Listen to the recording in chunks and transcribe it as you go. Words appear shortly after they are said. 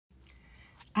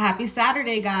Happy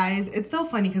Saturday, guys. It's so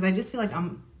funny because I just feel like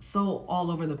I'm so all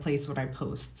over the place when I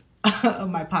post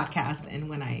my podcast and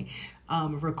when I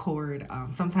record.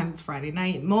 Sometimes it's Friday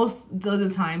night. Most of the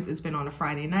times it's been on a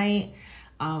Friday night,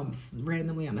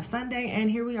 randomly on a Sunday.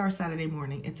 And here we are Saturday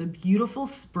morning. It's a beautiful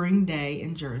spring day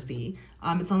in Jersey.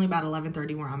 It's only about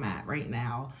 11:30 where I'm at right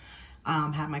now.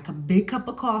 Have my big cup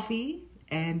of coffee.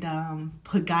 And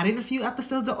got in a few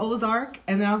episodes of Ozark.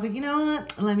 And then I was like, you know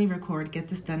what? Let me record, get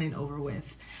this done and over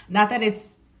with. Not that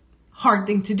it's hard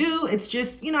thing to do. It's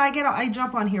just, I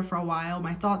jump on here for a while.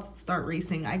 My thoughts start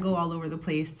racing. I go all over the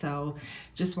place. So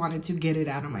just wanted to get it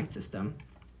out of my system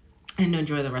and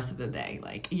enjoy the rest of the day.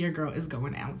 Like, your girl is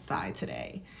going outside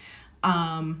today.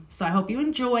 So I hope you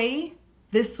enjoy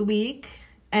this week.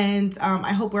 And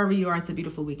I hope wherever you are, it's a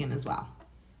beautiful weekend as well.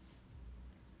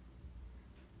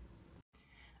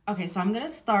 Okay, so I'm going to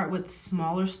start with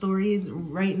smaller stories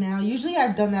right now. Usually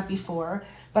I've done that before,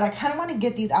 but I kind of want to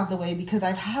get these out the way because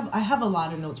I have a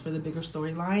lot of notes for the bigger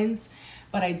storylines,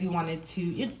 but I do wanted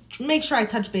to just make sure I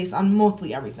touch base on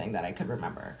mostly everything that I could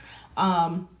remember.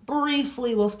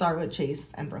 Briefly, we'll start with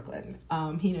Chase and Brooklyn.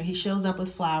 He shows up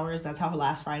with flowers. That's how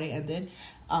last Friday ended.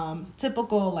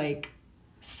 Typical,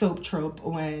 soap trope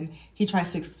when he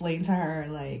tries to explain to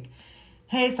her,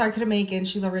 hey, sorry, couldn't make it. And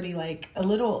she's already a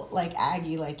little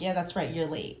aggy, yeah, that's right, you're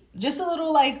late. Just a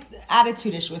little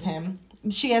attitude-ish with him.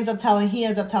 He ends up telling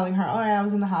her, all right, I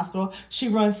was in the hospital. She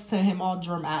runs to him all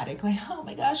dramatic, oh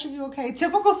my gosh, are you okay?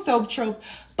 Typical soap trope,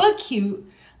 but cute.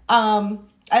 I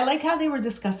like how they were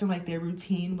discussing their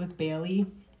routine with Bailey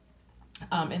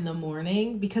in the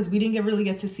morning, because we didn't really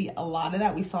get to see a lot of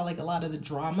that. We saw a lot of the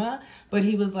drama, but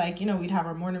he was we'd have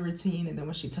our morning routine, and then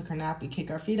when she took her nap, we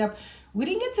kick our feet up. We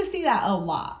didn't get to see that a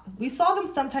lot. We saw them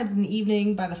sometimes in the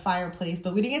evening by the fireplace,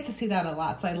 but we didn't get to see that a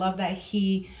lot. So I love that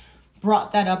he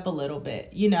brought that up a little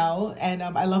bit, and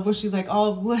I love when she's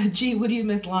what do you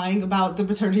miss lying about the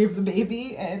paternity of the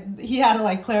baby? And he had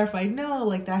to clarify, no,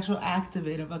 the actual act of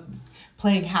it, of us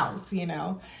playing house,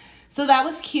 So that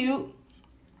was cute.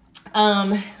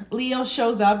 Leo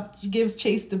shows up, gives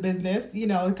Chase the business,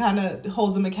 kind of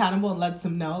holds him accountable and lets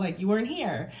him know, you weren't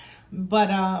here. But,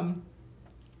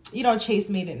 Chase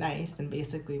made it nice and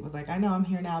basically was I know I'm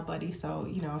here now, buddy. So,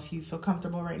 if you feel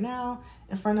comfortable right now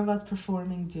in front of us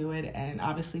performing, do it. And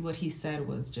obviously what he said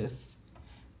was just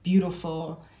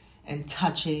beautiful and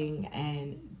touching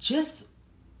and just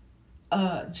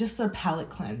a palate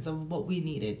cleanse of what we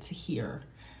needed to hear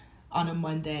on a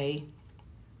Monday.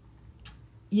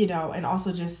 And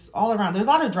also just all around. There's a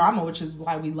lot of drama, which is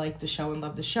why we like the show and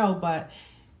love the show, but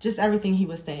just everything he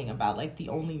was saying about the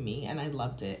only me, and I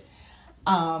loved it.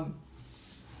 So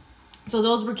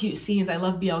those were cute scenes. I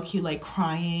love BLQ,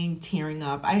 crying, tearing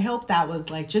up. I hope that was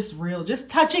just real, just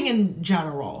touching in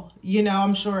general.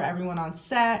 I'm sure everyone on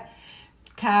set,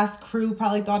 cast, crew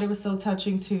probably thought it was so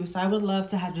touching too. So I would love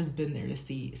to have just been there to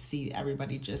see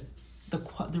everybody just the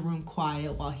room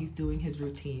quiet while he's doing his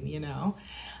routine,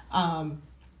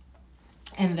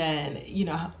 And then,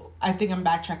 I think I'm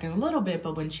backtracking a little bit,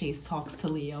 but when Chase talks to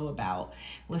Leo about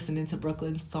listening to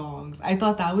Brooklyn songs, I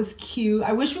thought that was cute.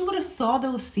 I wish we would have saw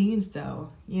those scenes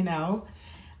though,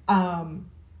 And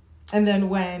then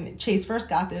when Chase first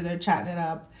got there, they're chatting it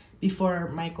up before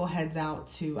Michael heads out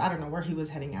to, I don't know where he was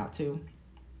heading out to.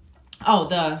 Oh,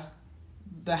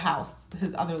 the house,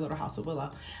 his other little house with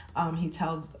Willow. He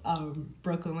tells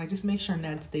Brooklyn, just make sure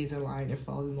Ned stays in line and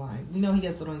falls in line. We know he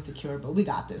gets a little insecure, but we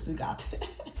got this.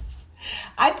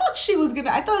 I thought it was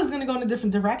gonna go in a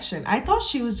different direction. I thought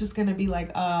she was just gonna be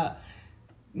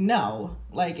no,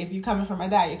 if you're coming for my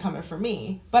dad, you're coming for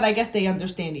me. But I guess they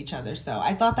understand each other, so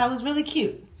I thought that was really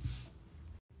cute.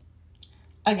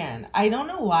 Again, I don't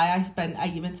know why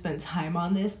I even spent time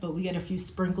on this, but we get a few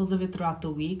sprinkles of it throughout the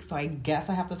week, so I guess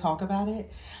I have to talk about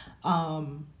it.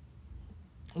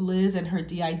 Liz and her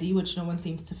DID, which no one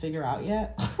seems to figure out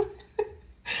yet.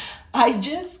 I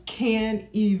just can't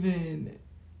even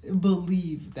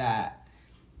believe that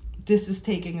this is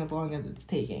taking as long as it's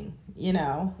taking,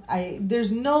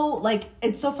 there's no,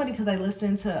 it's so funny because I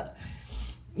listen to,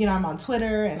 I'm on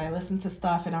Twitter and I listen to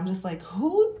stuff and I'm just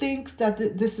who thinks that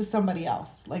this is somebody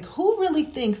else? Who really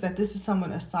thinks that this is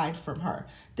someone aside from her?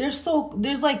 There's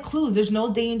clues. There's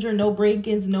no danger, no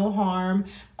break-ins, no harm.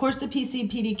 Of course, the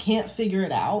PCPD can't figure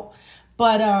it out.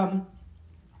 But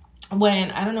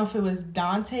when, I don't know if it was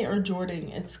Dante or Jordan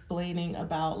explaining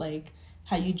about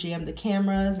how you jam the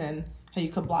cameras and how you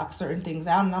could block certain things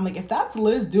out. And I'm if that's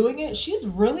Liz doing it, she's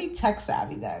really tech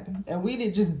savvy then. And we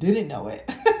just didn't know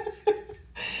it.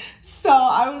 So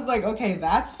I was okay,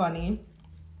 that's funny.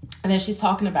 And then she's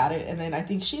talking about it, and then I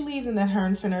think she leaves, and then her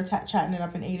and Finn are chatting it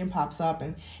up, and Aiden pops up,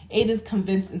 and Aiden's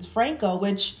convinced it's Franco,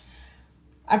 which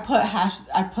I put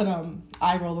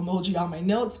eye roll emoji on my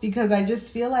notes, because I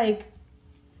just feel like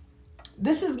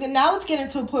now it's getting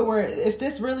to a point where if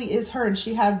this really is her and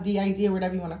she has the idea,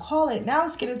 whatever you want to call it, now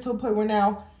it's getting to a point where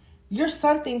now your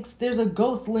son thinks there's a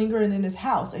ghost lingering in his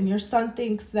house, and your son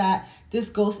thinks that this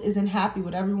ghost isn't happy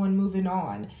with everyone moving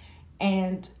on.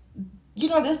 And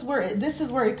this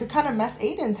is where it could kind of mess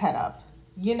Aiden's head up,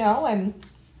 and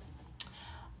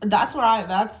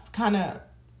that's kind of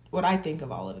what I think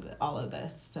of all of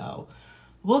this. So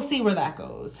we'll see where that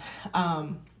goes.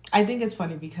 I think it's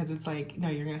funny because it's like, no,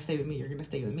 you're going to stay with me. You're going to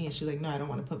stay with me. And she's like, no, I don't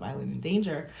want to put Violet in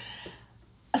danger.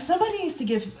 Somebody needs to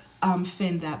give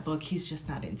Finn that book, He's Just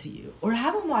Not Into You, or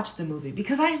have him watch the movie,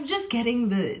 because I'm just getting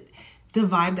the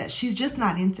vibe that she's just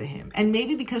not into him. And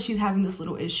maybe because she's having this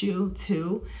little issue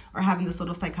too, or having this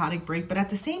little psychotic break. But at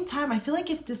the same time, I feel like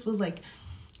if this was like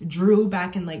Drew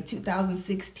back in like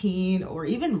 2016, or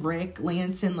even Rick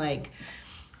Lanson, like,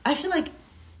 I feel like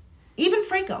even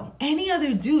Franco, any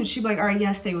other dude, she'd be like, all right,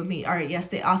 yes, stay with me. All right, yes,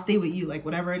 I'll stay with you. Like,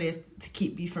 whatever it is to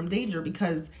keep me from danger,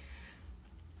 because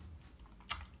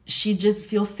she just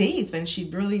feels safe and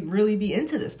she'd really, really be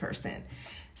into this person.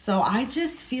 So I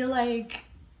just feel like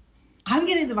I'm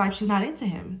getting the vibe she's not into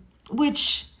him,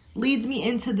 which leads me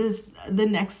into the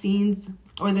next scenes,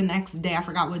 or the next day, I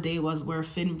forgot what day it was, where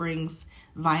Finn brings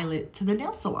Violet to the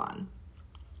nail salon.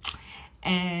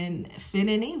 And Finn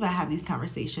and Ava have these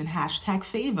conversations,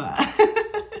 #Fava.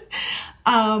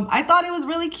 I thought it was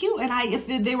really cute. And if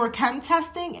they were chem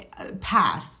testing,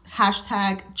 pass.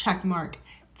 #checkmark.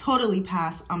 Totally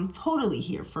pass. I'm totally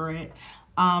here for it.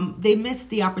 They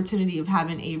missed the opportunity of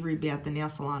having Avery be at the nail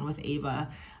salon with Ava.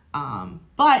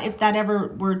 But if that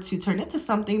ever were to turn into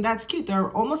something, that's cute. They're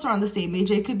almost around the same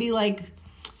age. It could be like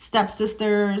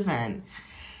stepsisters, and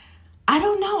I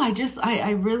don't know. I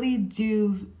really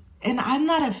do. And I'm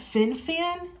not a Finn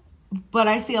fan, but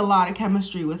I see a lot of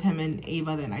chemistry with him and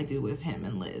Ava than I do with him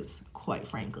and Liz, quite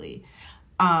frankly.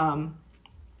 So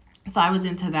I was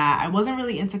into that. I wasn't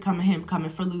really into him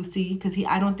coming for Lucy, because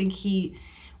I don't think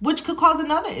which could cause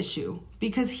another issue,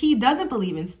 because he doesn't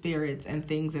believe in spirits and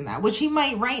things and that, which he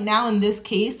might right now in this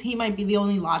case, he might be the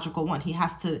only logical one. He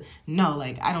has to know,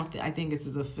 like, I think this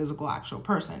is a physical, actual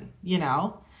person,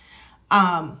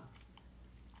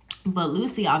 But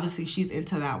Lucy, obviously, she's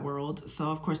into that world. So,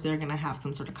 of course, they're going to have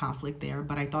some sort of conflict there.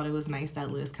 But I thought it was nice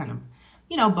that Liz kind of,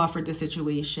 buffered the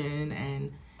situation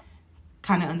and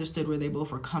kind of understood where they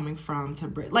both were coming from.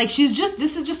 This is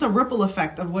just a ripple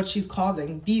effect of what she's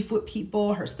causing. Beef with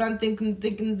people, her son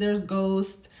thinking there's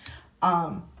ghosts.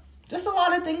 Just a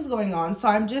lot of things going on. So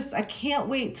I can't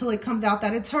wait till it comes out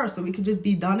that it's her, so we could just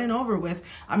be done and over with.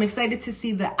 I'm excited to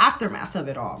see the aftermath of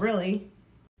it all, really.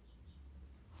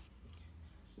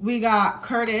 We got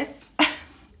Curtis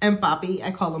and Poppy,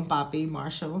 I call him Poppy,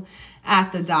 Marshall,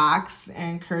 at the docks,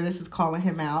 and Curtis is calling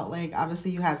him out. Like, obviously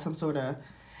you had some sort of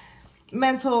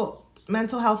mental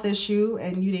health issue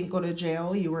and you didn't go to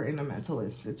jail. You were in a mental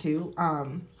institute,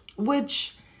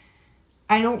 which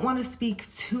I don't want to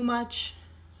speak too much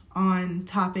on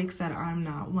topics that I'm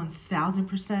not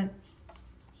 1000%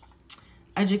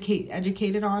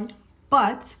 educated on,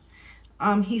 but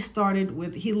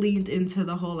he leaned into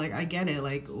the whole, like, I get it,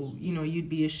 like,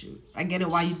 I get it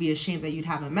why you'd be ashamed that you'd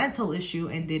have a mental issue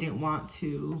and didn't want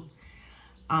to,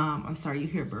 I'm sorry, you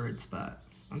hear birds, but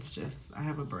I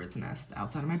have a bird's nest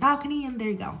outside of my balcony, and there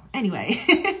you go. Anyway,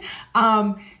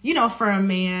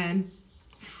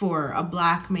 for a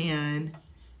black man,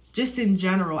 just in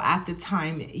general, at the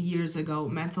time, years ago,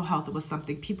 mental health was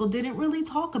something people didn't really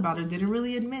talk about or didn't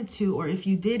really admit to. Or if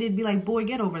you did, it'd be like, boy,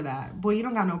 get over that. Boy, you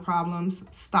don't got no problems.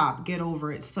 Stop. Get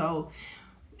over it. So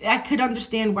I could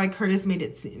understand why Curtis made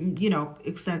it,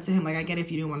 sense to him. Like, I get it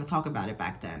if you didn't want to talk about it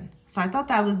back then. So I thought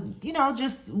that was,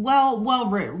 just well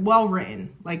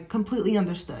written, like completely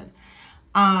understood.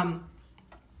 But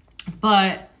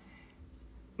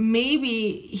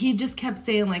maybe he just kept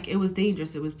saying, like, it was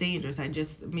dangerous.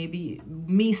 Maybe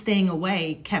me staying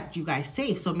away kept you guys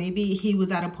safe. So maybe he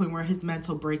was at a point where his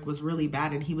mental break was really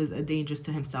bad and he was dangerous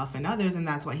to himself and others, and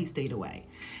that's why he stayed away.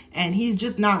 And he's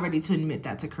just not ready to admit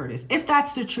that to Curtis. If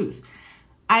that's the truth,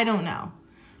 I don't know.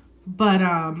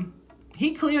 But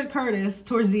he cleared Curtis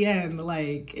towards the end.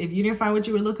 Like, if you didn't find what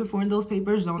you were looking for in those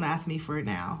papers, don't ask me for it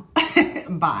now.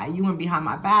 Bye. You went behind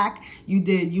my back.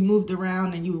 You moved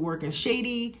around and you were working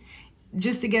shady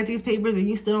just to get these papers, and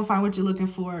you still don't find what you're looking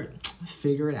for.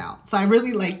 Figure it out. So I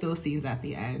really like those scenes at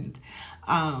the end.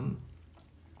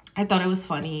 I thought it was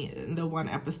funny in the one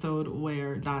episode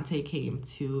where Dante came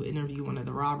to interview one of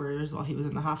the robbers while he was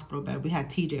in the hospital bed. We had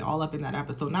TJ all up in that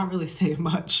episode, not really saying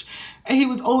much. And he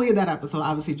was only in that episode,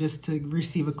 obviously, just to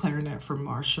receive a clarinet from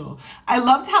Marshall. I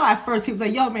loved how at first he was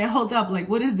like, yo, man, hold up. Like,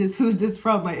 what is this? Who's this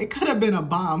from? Like, it could have been a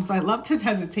bomb. So I loved his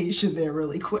hesitation there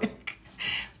really quick.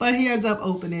 But he ends up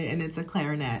opening it, and it's a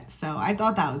clarinet. So I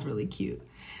thought that was really cute.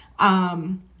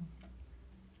 And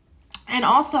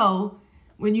also,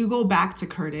 when you go back to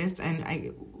Curtis, and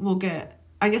I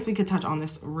guess we could touch on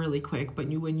this really quick, but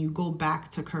when you go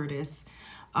back to Curtis,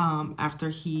 after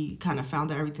he kind of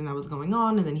found out everything that was going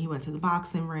on, and then he went to the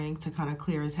boxing ring to kind of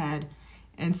clear his head,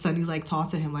 and Sonny's like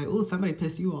taunting him, like, oh, somebody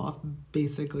pissed you off,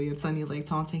 basically, and Sonny's like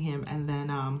taunting him, and then,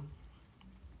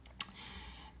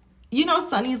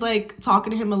 Sonny's like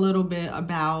talking to him a little bit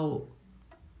about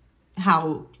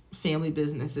how family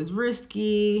business is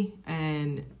risky,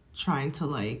 and trying to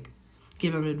like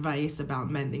give him advice about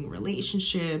mending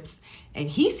relationships. And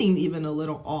he seemed even a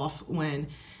little off when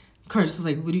Curtis was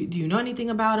like, do you know anything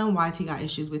about him? Why has he got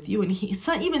issues with you? And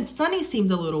even Sonny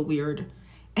seemed a little weird.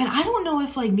 And I don't know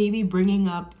if like maybe bringing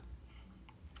up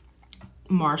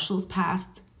Marshall's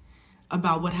past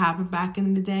about what happened back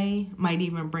in the day might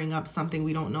even bring up something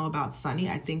we don't know about Sonny.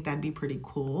 I think that'd be pretty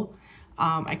cool.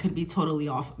 I could be totally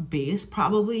off base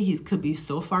probably. He could be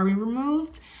so far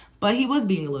removed. But he was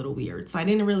being a little weird, so I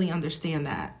didn't really understand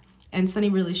that. And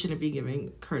Sonny really shouldn't be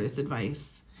giving Curtis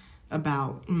advice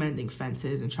about mending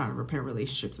fences and trying to repair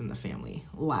relationships in the family.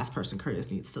 Last person Curtis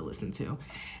needs to listen to.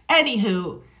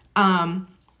 Anywho,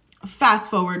 fast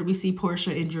forward, we see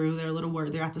Portia and Drew. They're a little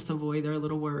worried. They're at the Savoy. They're a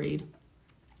little worried.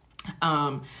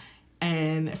 And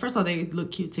first of all, they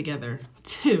look cute together,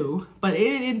 too. But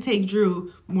it didn't take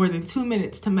Drew more than 2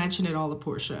 minutes to mention it all to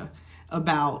Portia.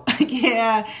 About,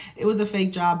 yeah, it was a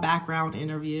fake job background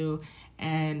interview.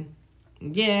 And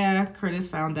yeah, Curtis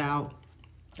found out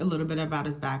a little bit about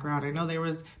his background. I know there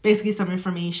was basically some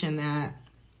information that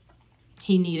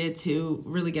he needed to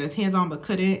really get his hands on, but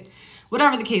couldn't.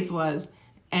 Whatever the case was.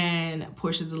 And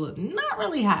Portia's not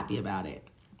really happy about it.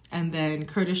 And then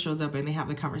Curtis shows up and they have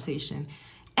the conversation.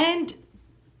 And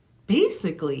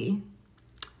basically,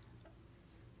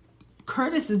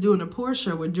 Curtis is doing to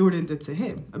Portia what Jordan did to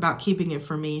him about keeping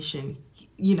information.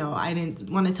 I didn't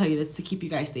want to tell you this to keep you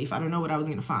guys safe. I don't know what I was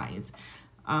going to find.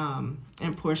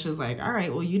 And Portia's like, all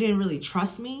right, well, you didn't really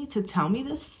trust me to tell me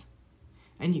this,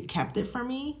 and you kept it from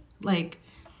me. Like,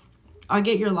 I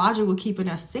get your logic with keeping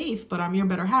us safe, but I'm your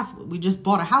better half. We just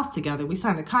bought a house together. We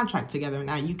signed the contract together.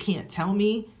 Now you can't tell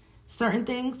me certain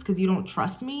things because you don't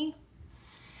trust me.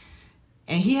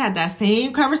 And he had that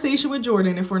same conversation with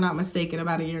Jordan, if we're not mistaken,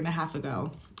 about 1.5 years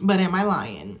ago. But am I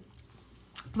lying?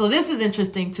 So this is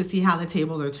interesting to see how the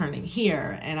tables are turning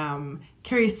here. And I'm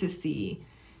curious to see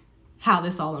how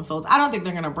this all unfolds. I don't think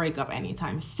they're going to break up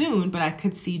anytime soon, but I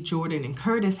could see Jordan and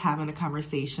Curtis having a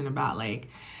conversation about, like,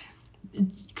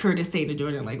 Curtis saying to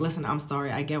Jordan, like, listen, I'm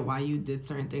sorry. I get why you did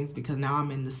certain things because now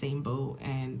I'm in the same boat.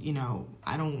 And,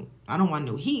 I don't want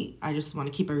no heat. I just want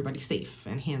to keep everybody safe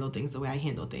and handle things the way I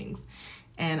handle things.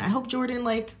 And I hope Jordan,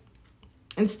 like,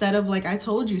 instead of like, I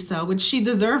told you so, which she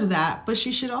deserves that, but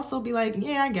she should also be like,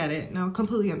 yeah, I get it. No,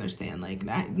 completely understand. Like,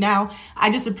 now I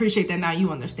just appreciate that now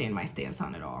you understand my stance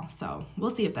on it all. So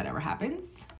we'll see if that ever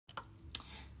happens.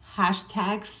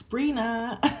 Hashtag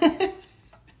Sprina.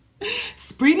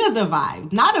 Sprina's a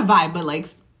vibe. Not a vibe, but like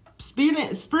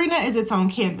Sprina is its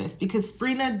own canvas because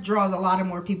Sprina draws a lot of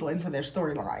more people into their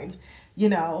storyline.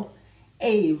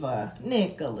 Ava,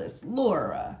 Nicholas,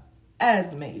 Laura,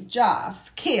 Esme, Joss,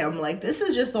 Cam. Like, this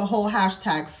is just a whole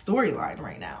hashtag storyline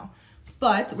right now.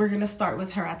 But we're going to start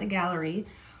with her at the gallery,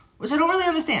 which I don't really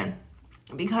understand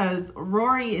because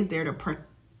Rory is there to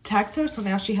protect her. So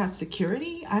now she has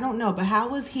security. I don't know. But how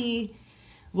was he?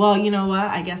 Well, you know what?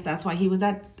 I guess that's why he was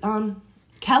at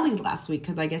Kelly's last week,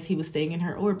 because I guess he was staying in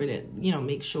her orbit to,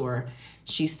 make sure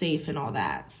she's safe and all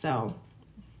that. So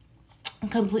I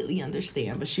completely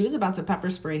understand. But she was about to pepper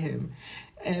spray him.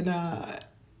 And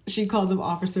she calls him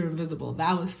Officer Invisible.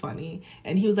 That was funny.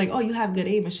 And he was like, oh, you have good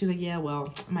aim. And she's like, yeah,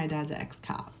 well, my dad's an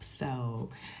ex-cop. So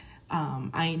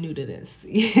I ain't new to this.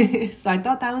 So I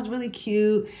thought that was really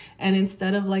cute. And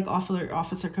instead of like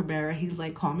Officer Cabrera, he's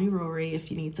like, call me Rory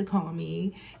if you need to call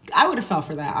me. I would have fell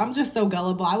for that. I'm just so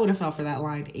gullible. I would have fell for that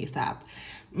line ASAP.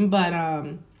 But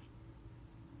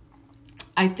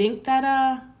I think that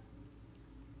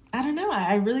I don't know.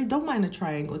 I really don't mind a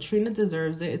triangle. Trina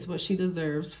deserves it. It's what she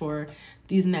deserves for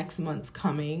these next months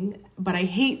coming. But I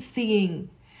hate seeing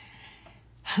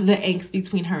the angst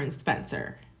between her and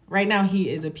Spencer, right now he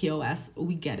is a POS.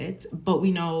 We get it. But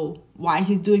we know why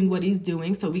he's doing what he's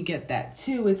doing. So we get that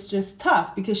too. It's just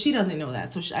tough because she doesn't know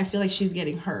that. So I feel like she's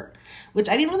getting hurt, which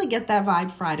I didn't really get that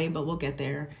vibe Friday, but we'll get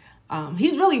there.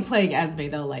 He's really playing Esme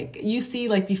though. Like you see,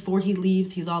 like before he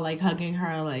leaves, he's all like hugging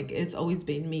her. Like it's always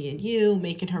been me and you,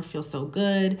 making her feel so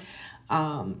good.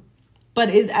 But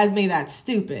is Esme that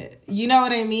stupid? You know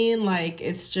what I mean? Like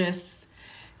it's just,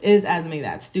 is Esme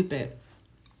that stupid?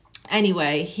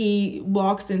 Anyway, he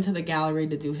walks into the gallery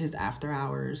to do his after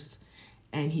hours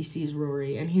and he sees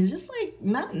Rory and he's just like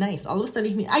not nice. All of a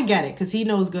sudden, I get it because he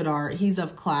knows good art. He's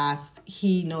of class.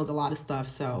 He knows a lot of stuff.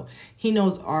 So he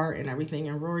knows art and everything.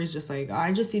 And Rory's just like, oh,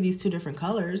 I just see these two different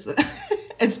colors.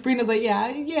 And Sabrina's like, yeah,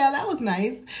 that was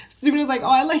nice. Sabrina's like, oh,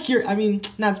 I like your,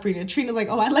 not Sabrina. Trina's like,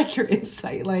 oh, I like your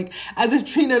insight. Like as if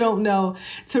Trina don't know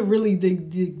to really dig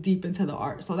deep into the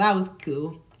art. So that was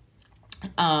cool.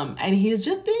 And he's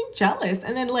just being jealous.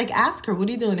 And then like ask her, what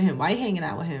are you doing to him? Why are you hanging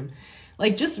out with him?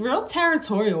 Like just real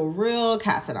territorial, real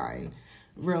Cassadine.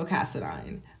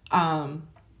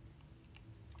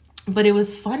 But it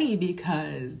was funny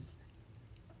because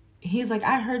he's like,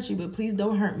 I hurt you, but please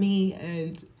don't hurt me.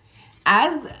 And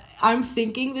as I'm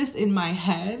thinking this in my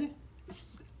head,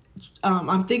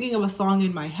 I'm thinking of a song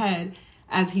in my head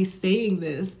as he's saying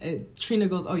this, and Trina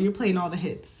goes, oh, you're playing all the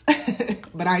hits,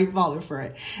 but I ain't falling for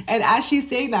it. And as she's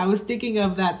saying that, I was thinking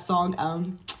of that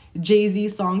song, Jay-Z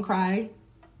Song Cry.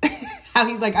 How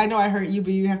he's like, I know I hurt you,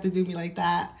 but you have to do me like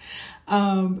that.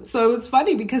 So it was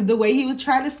funny because the way he was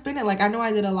trying to spin it, like, I know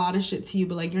I did a lot of shit to you,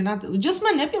 but like, you're not, just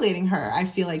manipulating her. I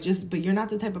feel like but you're not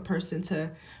the type of person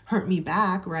to hurt me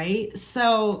back. Right.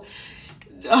 So,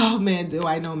 oh man, do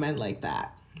I know men like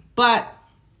that, but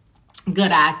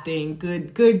good acting,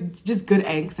 just good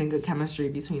angst and good chemistry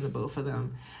between the both of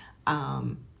them.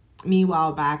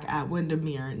 Meanwhile, back at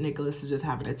Windermere, Nicholas is just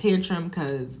having a tantrum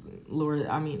because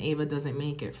Ava doesn't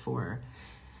make it for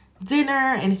dinner,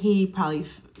 and he probably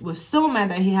was so mad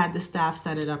that he had the staff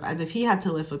set it up as if he had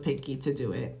to lift a pinky to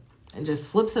do it, and just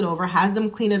flips it over, has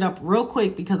them clean it up real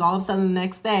quick because all of a sudden the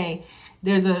next day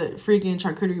there's a freaking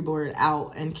charcuterie board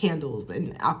out and candles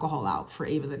and alcohol out for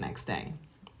Ava the next day.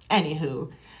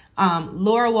 Anywho,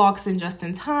 Laura walks in just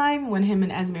in time when him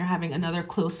and Esme are having another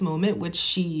close moment, which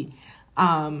she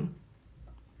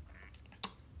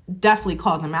definitely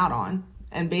calls him out on.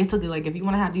 And basically, like, if you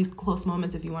want to have these close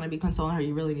moments, if you want to be consoling her,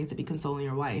 you really need to be consoling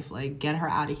your wife. Like, get her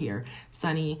out of here.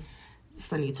 Sonny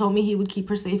told me he would keep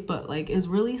her safe, but, like, is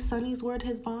really Sonny's word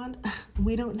his bond?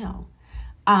 We don't know.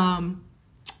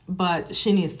 But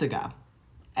she needs to go.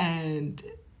 And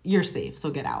you're safe, so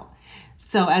get out.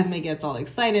 So Esme gets all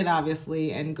excited,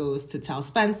 obviously, and goes to tell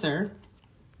Spencer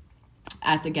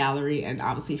at the gallery, and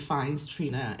obviously finds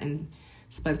Trina and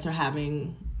Spencer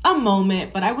having a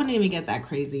moment, but I wouldn't even get that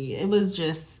crazy. It was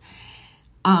just,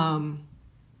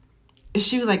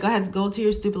 she was like, go to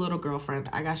your stupid little girlfriend.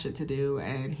 I got shit to do.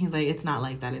 And he's like, it's not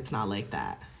like that. It's not like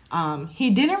that. He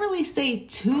didn't really say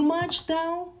too much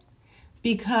though,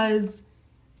 because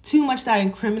too much that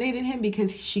incriminated him,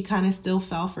 because she kind of still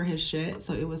fell for his shit.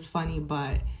 So it was funny,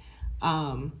 but,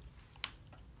 I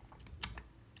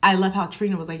love how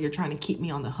Trina was like, you're trying to keep me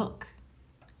on the hook.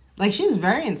 Like, she's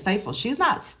very insightful. She's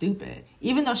not stupid.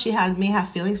 Even though she may have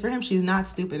feelings for him, she's not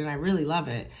stupid, and I really love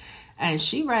it. And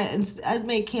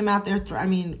Esme came out there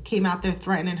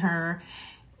threatening her,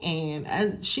 and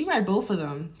as she read both of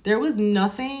them, there was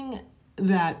nothing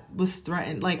that was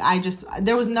threatened. Like,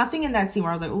 there was nothing in that scene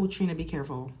where I was like, oh, Trina, be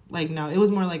careful. Like, no, it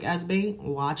was more like, Esme,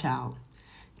 watch out,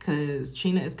 because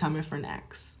Trina is coming for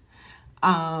next.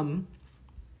 And,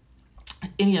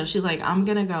 she's like, I'm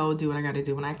going to go do what I got to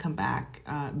do. When I come back,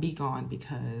 be gone,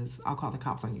 because I'll call the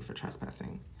cops on you for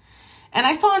trespassing. And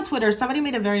I saw on Twitter, somebody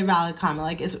made a very valid comment.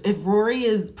 Like, if Rory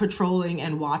is patrolling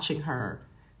and watching her,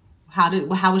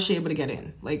 how was she able to get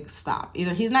in? Like, stop.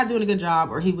 Either he's not doing a good job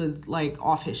or he was, like,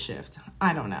 off his shift.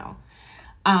 I don't know.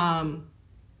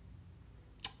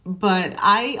 But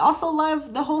I also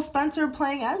love the whole Spencer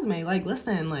playing Esme. Like,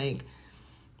 listen, like,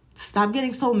 stop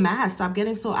getting so mad. Stop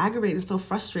getting so aggravated, so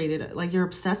frustrated. Like, you're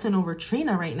obsessing over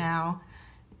Trina right now.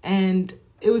 And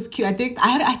it was cute. I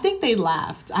think they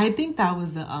laughed. I think that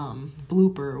was a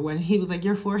blooper when he was like,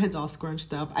 your forehead's all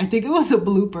scrunched up. I think it was a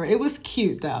blooper. It was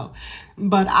cute, though.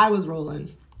 But I was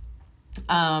rolling.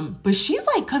 But she's,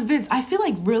 like, convinced. I feel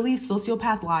like really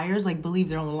sociopath liars, like, believe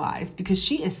their own lies, because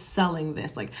she is selling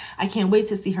this. Like, I can't wait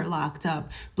to see her locked up,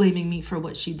 blaming me for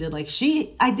what she did. Like,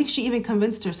 I think she even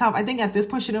convinced herself. I think at this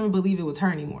point she doesn't believe it was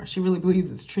her anymore. She really believes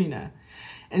it's Trina,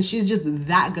 and she's just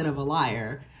that good of a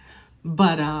liar.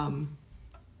 But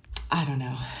I don't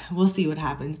know. We'll see what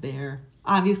happens there.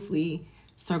 Obviously,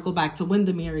 circle back to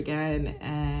Windermere again,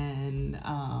 and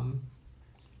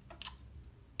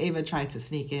Ava tried to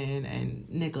sneak in, and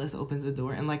Nicholas opens the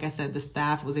door. And like I said, the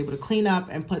staff was able to clean up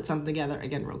and put something together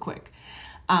again real quick.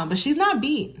 But she's not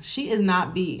beat. She is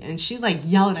not beat. And she's like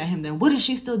yelling at him then, what is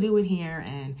she still doing here?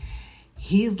 And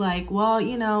he's like, well,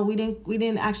 you know, we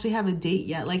didn't actually have a date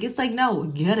yet. Like, it's like, no,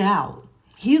 get out.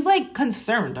 He's like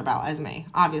concerned about Esme,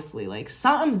 obviously. Like,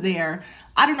 something's there.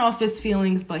 I don't know if it's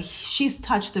feelings, but she's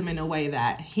touched him in a way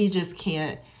that he just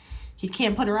can't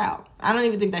put her out. I don't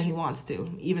even think that he wants to,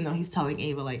 even though he's telling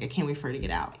Ava, like, I can't wait for her to get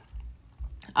out.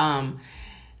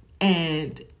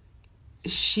 And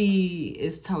she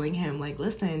is telling him, like,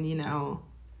 listen, you know,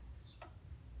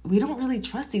 we don't really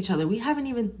trust each other. We haven't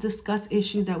even discussed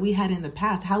issues that we had in the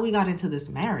past, how we got into this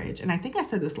marriage. And I think I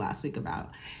said this last week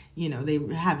about, you know, they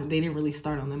didn't really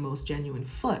start on the most genuine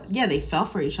foot. Yeah, they fell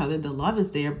for each other. The love is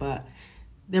there, but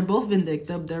they're both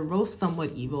vindictive. They're both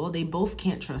somewhat evil. They both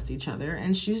can't trust each other.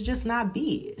 And she's just not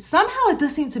beat. Somehow it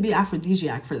does seem to be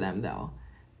aphrodisiac for them, though.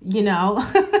 You know?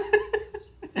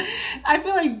 I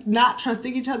feel like not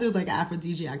trusting each other is like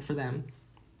aphrodisiac for them.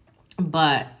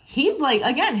 But he's like,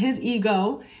 again, his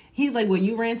ego, he's like, well,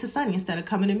 you ran to Sonny instead of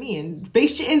coming to me. And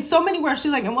in so many words,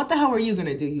 she's like, and what the hell were you going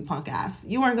to do, you punk ass?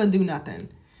 You weren't going to do nothing.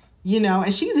 You know?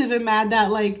 And she's even mad that,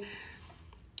 like,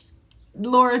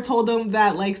 Laura told him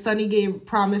that, like, Sonny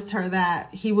promised her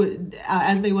that he would,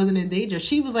 Esme wasn't in danger.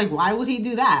 She was like, why would he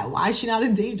do that? Why is she not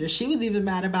in danger? She was even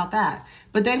mad about that.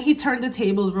 But then he turned the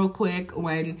tables real quick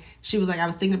when she was like, I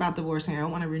was thinking about divorcing. I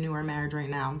don't want to renew our marriage right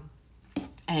now.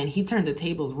 And he turned the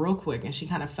tables real quick, and she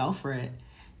kind of fell for it,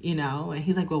 you know? And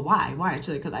he's like, well, why? Why? And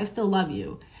she's like, because I still love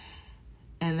you.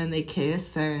 And then they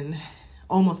kiss and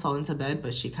almost fall into bed,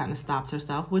 but she kind of stops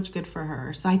herself, which good for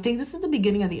her. So I think this is the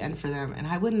beginning of the end for them. And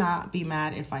I would not be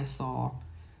mad if I saw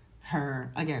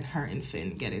her and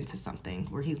Finn get into something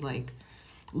where he's like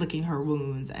licking her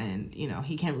wounds, and, you know,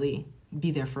 he can't really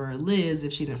be there for Liz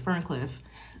if she's in Ferncliff.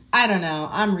 I don't know.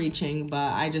 I'm reaching,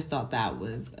 but I just thought that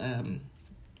was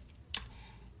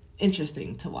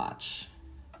interesting to watch.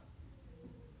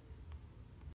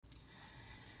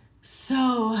 So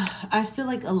I feel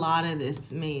like a lot of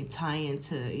this may tie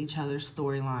into each other's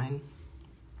storyline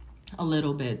a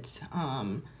little bit.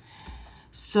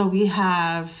 So we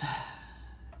have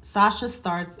Sasha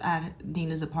starts at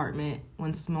Nina's apartment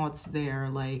when Smalt's there,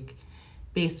 like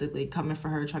basically coming for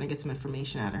her, trying to get some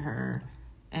information out of her.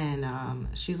 And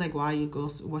she's like, why are you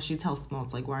she tells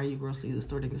Smaltz, like, why are you grossly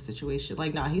distorting the situation?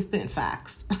 Like, nah, he's spitting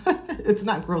facts. It's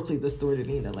not grossly distorted,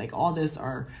 Nina. Like, all this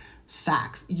are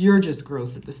facts. You're just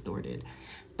gross and distorted.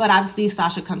 But obviously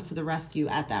Sasha comes to the rescue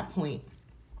at that point.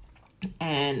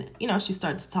 And, you know, she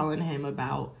starts talking to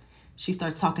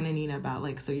Nina about,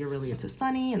 like, so you're really into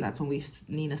Sonny. And that's when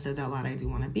Nina says out loud, I do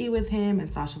want to be with him. And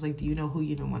Sasha's like, do you know who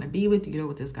you don't want to be with? Do you know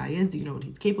what this guy is? Do you know what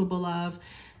he's capable of?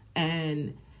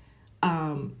 And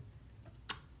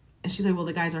she's like, well,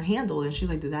 the guys are handled. And she's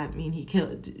like, did that mean he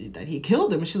killed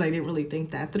him? And she's like, I didn't really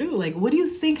think that through. Like, what do you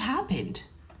think happened?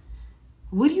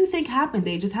 What do you think happened?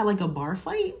 They just had like a bar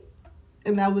fight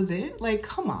and that was it? Like,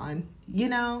 come on, you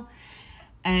know?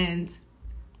 And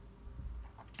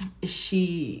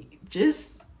she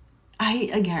just, I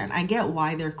get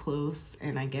why they're close,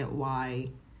 and I get why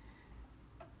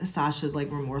Sasha's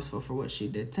like remorseful for what she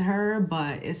did to her,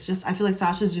 but it's just, I feel like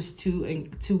Sasha's just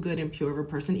too good and pure of a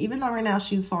person, even though right now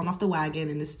she's fallen off the wagon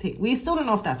and we still don't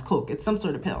know if that's coke. It's some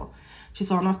sort of pill. She's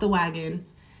fallen off the wagon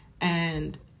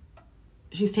and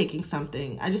she's taking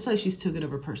something. I just feel like she's too good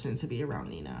of a person to be around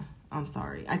Nina. I'm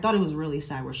sorry. I thought it was really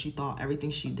sad where she thought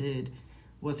everything she did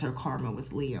was her karma with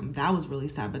Liam. That was really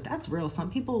sad, but that's real. Some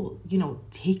people, you know,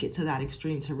 take it to that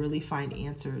extreme to really find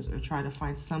answers or try to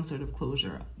find some sort of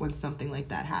closure when something like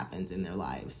that happens in their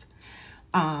lives.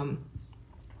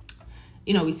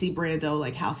 You know, we see Brando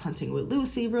like house hunting with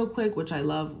Lucy real quick, which I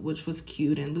love, which was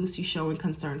cute. And Lucy showing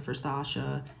concern for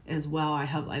Sasha as well. I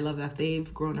love that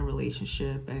they've grown a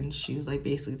relationship, and she's like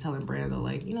basically telling Brando,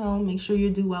 like, you know, make sure you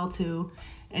do well too.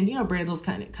 And, you know, Brando's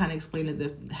kind of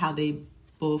explaining how they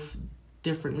both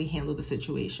differently handle the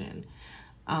situation.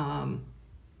 And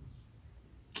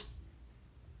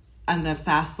then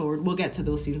fast forward, we'll get to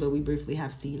those scenes, but we briefly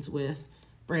have scenes with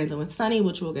Brando and Sonny,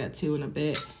 which we'll get to in a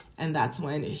bit. And that's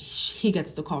when he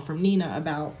gets the call from Nina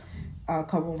about,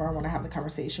 come over, I want to have the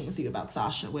conversation with you about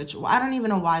Sasha, which I don't even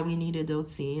know why we needed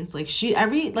those scenes. Like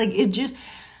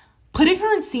putting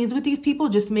her in scenes with these people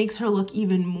just makes her look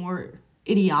even more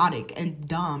idiotic and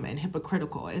dumb and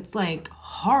hypocritical. It's like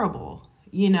horrible,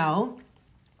 you know?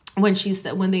 When he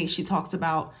talks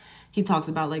about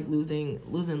like losing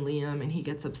Liam, and he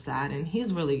gets upset, and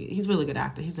he's really good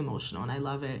actor. He's emotional, and I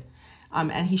love it.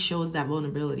 And he shows that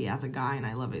vulnerability as a guy, and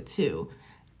I love it too.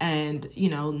 And, you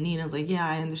know, Nina's like, yeah,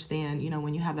 I understand, you know,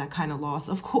 when you have that kind of loss,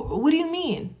 of course, what do you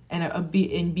mean? And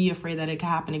be afraid that it could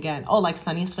happen again. Oh, like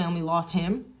Sonny's family lost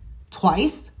him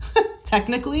twice,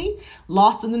 technically,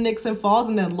 lost in the Nixon Falls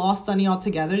and then lost Sonny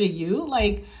altogether to you.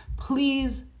 Like,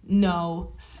 please,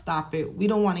 no, stop it. We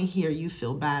don't want to hear you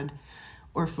feel bad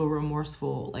or feel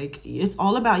remorseful. Like, it's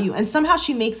all about you. And somehow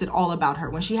she makes it all about her.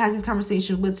 When she has these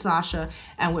conversations with Sasha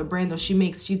and with Brando,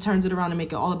 she turns it around and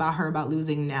make it all about her, about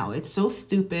losing now. It's so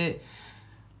stupid.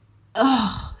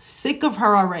 Ugh, sick of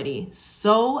her already.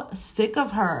 So sick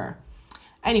of her.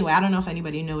 Anyway, I don't know if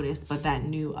anybody noticed, but that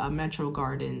new Metro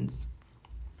Gardens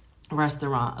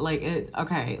restaurant,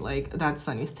 that's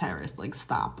Sonny's Terrace. Like,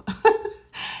 stop.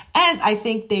 And I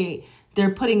think they're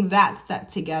putting that set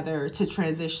together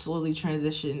to slowly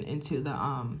transition into the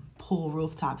pool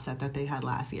rooftop set that they had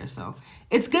last year. So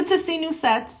it's good to see new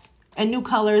sets and new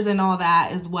colors and all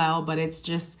that as well. But it's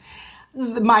just,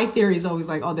 my theory is always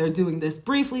like, oh, they're doing this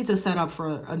briefly to set up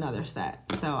for another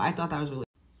set. So I thought that was really...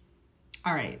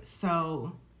 All right,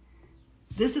 so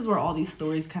this is where all these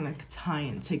stories kind of tie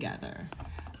in together.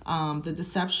 The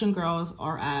Deception girls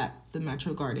are at the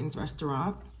Metro Gardens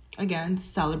restaurant. Again,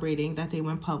 celebrating that they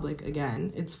went public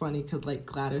again. It's funny because, like,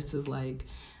 Gladys is like,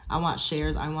 I want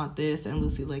shares, I want this. And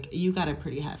Lucy's like, you got a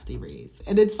pretty hefty raise.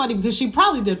 And it's funny because she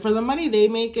probably did. For the money they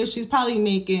make, she's probably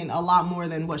making a lot more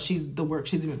than the work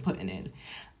she's even putting in.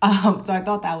 So I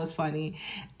thought that was funny.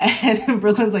 And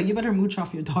Brooklyn's like, you better mooch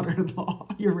off your daughter-in-law,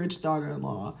 your rich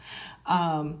daughter-in-law.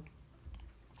 And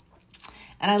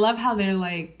I love how they're,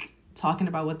 like, talking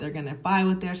about what they're going to buy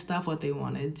with their stuff, what they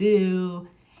want to do.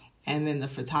 And then the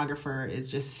photographer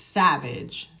is just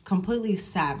savage, completely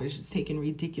savage, just taking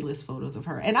ridiculous photos of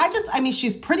her. And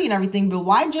she's pretty and everything, but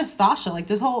why just Sasha? Like,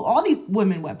 all these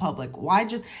women went public. Why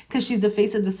just, because she's the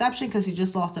face of deception, because she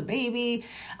just lost a baby?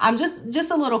 I'm just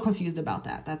a little confused about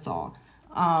that. That's all.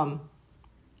 But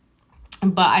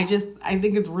I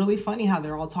think it's really funny how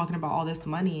they're all talking about all this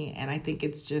money. And I think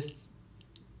it's just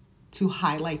to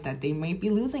highlight that they might be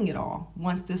losing it all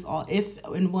once this all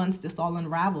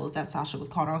unravels, that Sasha was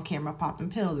caught on camera popping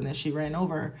pills and then she ran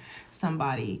over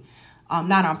somebody,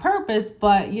 not on purpose,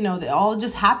 but, you know, they all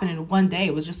just happened in one day.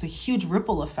 It was just a huge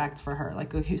ripple effect for her,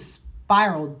 like a huge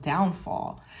spiral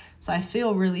downfall. So I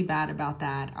feel really bad about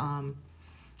that.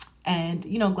 And,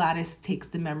 you know, Gladys takes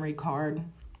the memory card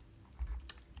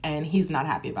and he's not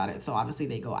happy about it. So obviously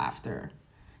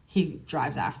he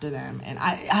drives after them. And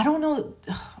I don't know.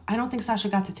 I don't think Sasha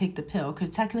got to take the pill because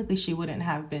technically she wouldn't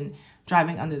have been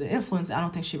driving under the influence. I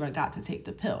don't think she got to take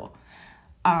the pill.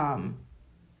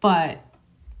 But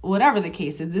whatever the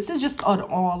case is, this is just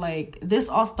this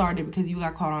all started because you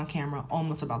got caught on camera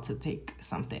almost about to take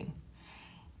something.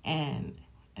 And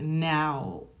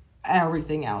now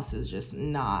everything else is just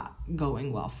not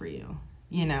going well for you,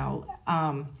 you know?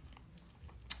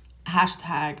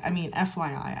 FYI,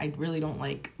 I really don't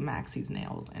like Maxie's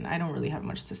nails, and I don't really have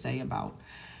much to say about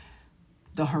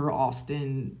the her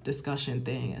Austin discussion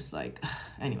thing. It's like,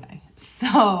 anyway.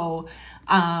 So,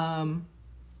 Sasha's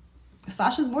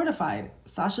mortified.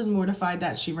 Sasha's mortified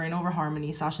that she ran over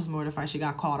Harmony. Sasha's mortified she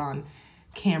got caught on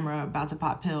camera about to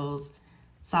pop pills.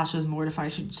 Sasha's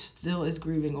mortified. She still is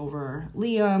grieving over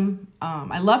Liam.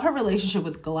 I love her relationship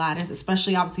with Gladys,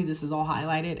 especially, obviously, this is all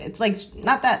highlighted. It's like,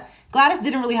 not that Gladys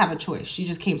didn't really have a choice. She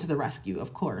just came to the rescue,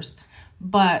 of course.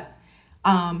 But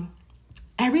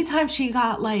every time she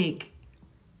was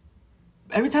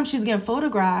getting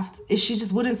photographed, she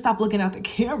just wouldn't stop looking at the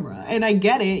camera. And I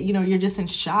get it, you know, you're just in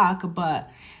shock.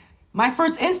 But my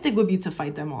first instinct would be to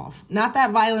fight them off. Not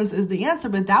that violence is the answer,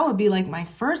 but that would be like my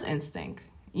first instinct,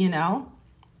 you know?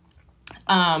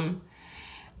 And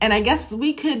I guess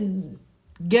we could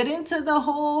get into the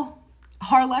whole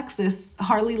Harley Lexus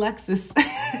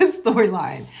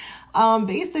storyline.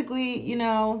 Basically, you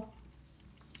know,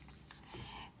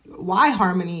 why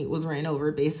Harmony was ran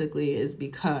over basically is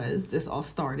because this all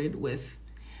started with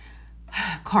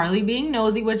Carly being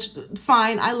nosy, which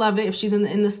fine, I love it if she's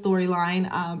in the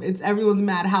storyline. It's everyone's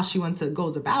mad how she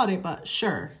goes about it, but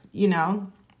sure, you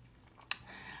know.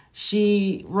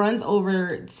 She runs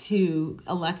over to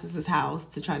Alexis's house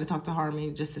to try to talk to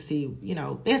Harmony just to see, you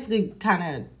know, basically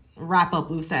kind of wrap up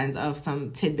loose ends of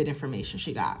some tidbit information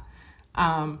she got.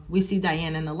 We see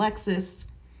Diane and Alexis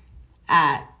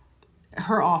at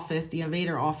her office, the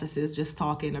Invader offices, just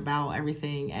talking about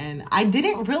everything. And I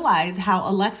didn't realize how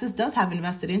Alexis does have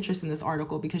invested interest in this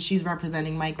article because she's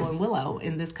representing Michael and Willow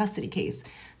in this custody case.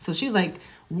 So she's like,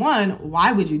 one,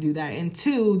 why would you do that? And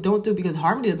two, don't do it because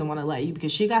Harmony doesn't want to let you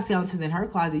because she got skeletons in her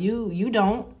closet. You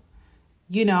don't.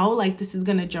 You know, like, this is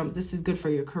good for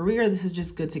your career. This is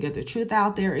just good to get the truth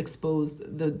out there, expose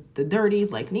the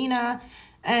dirties like Nina,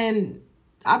 and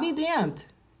I'll be damned,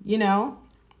 you know?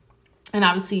 And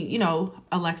obviously, you know,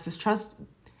 Alexis trusts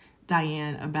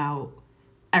Diane about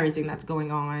everything that's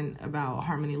going on, about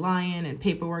Harmony lying and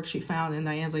paperwork she found. And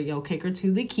Diane's like, yo, kick her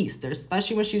to the keister,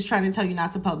 especially when she's trying to tell you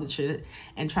not to publish it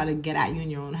and try to get at you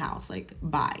in your own house. Like,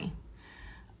 bye.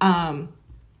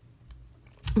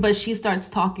 But she starts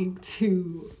talking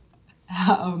to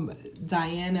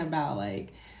Diane about, like,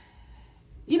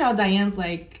 you know, Diane's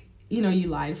like, you know, if you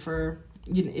lied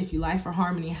for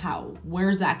Harmony,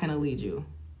 where's that going to lead you?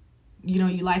 You know,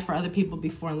 you lied for other people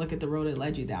before, and look at the road it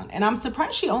led you down. And I'm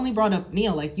surprised she only brought up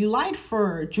Neil. Like, you lied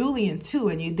for Julian too,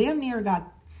 and you damn near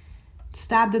got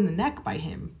stabbed in the neck by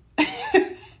him.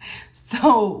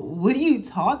 So what are you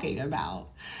talking about?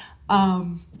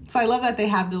 So I love that they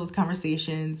have those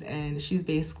conversations, and she's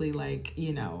basically like,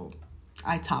 you know,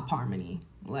 I top Harmony.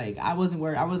 Like, I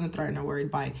wasn't threatened or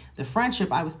worried by the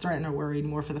friendship. I was threatened or worried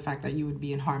more for the fact that you would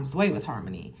be in harm's way with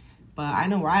Harmony. But I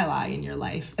know where I lie in your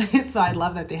life. So I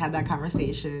love that they had that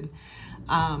conversation.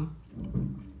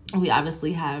 We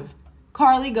obviously have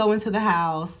Carly go into the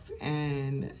house,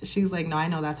 and she's like, no, I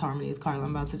know that's Harmony's car. I'm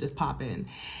about to just pop in.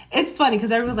 It's funny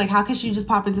because everyone's like, how can she just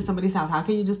pop into somebody's house? How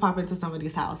can you just pop into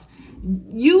somebody's house?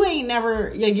 You're never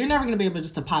going to be able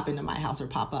just to pop into my house or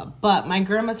pop up. But my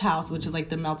grandma's house, which is like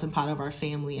the melting pot of our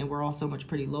family, and we're all so much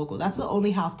pretty local, that's the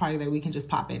only house probably that we can just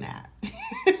pop in at.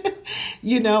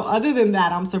 You know, other than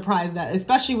that, I'm surprised that,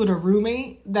 especially with a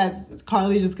roommate, that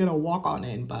Carly just going to walk on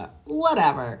in, but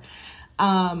whatever.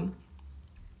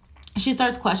 She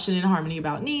starts questioning Harmony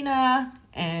about Nina,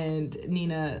 and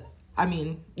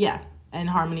and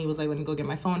Harmony was like, let me go get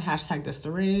my phone, # the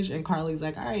syringe, and Carly's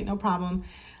like, all right, no problem.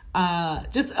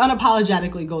 Just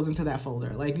unapologetically goes into that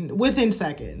folder, like, within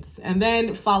seconds, and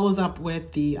then follows up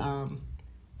with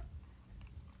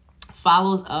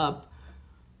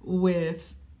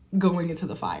going into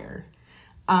the fire.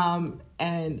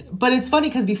 But it's funny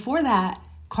because before that,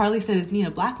 Carly said, is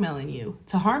Nina blackmailing you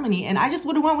to Harmony? And I just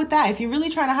would have went with that. If you're really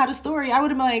trying to hide a story, I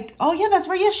would have been like, oh yeah, that's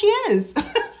right. Yes, she is.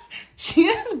 She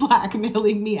is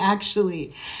blackmailing me,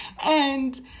 actually.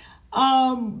 And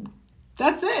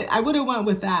that's it. I would have went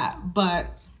with that. But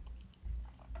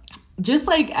just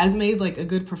like Esme's like a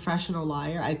good professional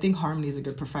liar, I think Harmony's a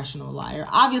good professional liar.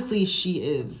 Obviously, she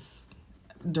is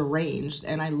deranged,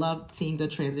 and I loved seeing the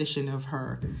transition of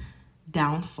her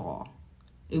downfall.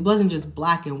 It wasn't just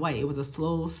black and white. It was a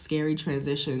slow, scary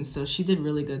transition. So she did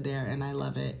really good there, and I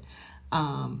love it.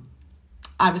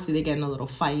 Obviously, they get in a little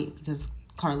fight because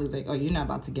Carly's like, oh, you're not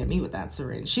about to get me with that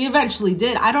syringe. She eventually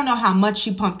did. I don't know how much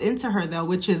she pumped into her, though,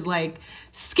 which is, like,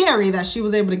 scary that she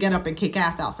was able to get up and kick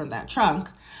ass out from that trunk.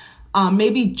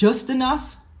 Maybe just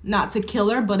enough not to kill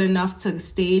her, but enough to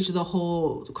stage the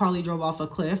whole Carly drove off a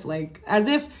cliff. Like, as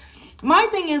if, my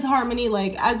thing is, Harmony,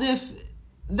 like, as if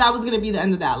that was going to be the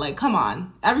end of that. Like, come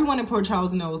on. Everyone in Port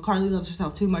Charles knows Carly loves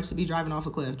herself too much to be driving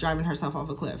herself off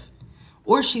a cliff.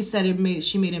 Or she said made it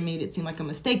seem like a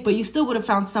mistake, but you still would have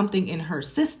found something in her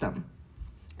system.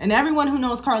 And everyone who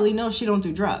knows Carly knows she don't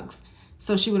do drugs.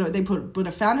 So they would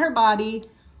have found her body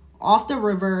off the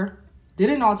river, did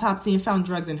an autopsy, and found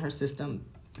drugs in her system.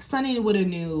 Sonny would have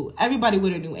knew, everybody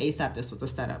would have knew ASAP this was a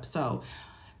setup. So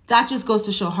that just goes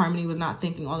to show Harmony was not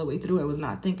thinking all the way through. It was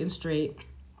not thinking straight.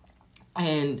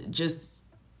 And just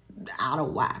out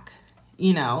of whack,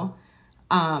 you know?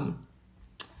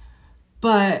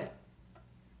 But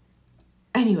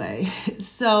anyway,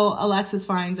 so Alexis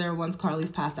finds her once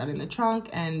Carly's passed out in the trunk,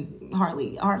 and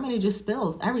Harmony just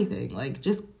spills everything. Like,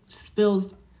 just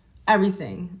spills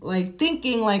everything. Like,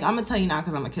 thinking, like, I'm going to tell you now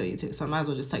because I'm going to kill you too, so I might as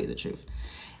well just tell you the truth.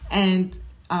 And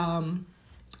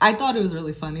I thought it was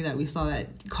really funny that we saw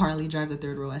that Carly drive the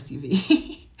third row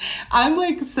SUV. I'm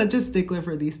like such a stickler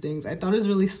for these things. I thought it was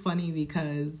really funny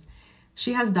because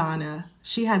she has Donna,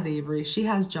 she has Avery, she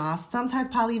has Joss, sometimes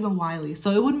probably even Wiley.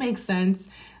 So it would make sense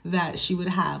that she would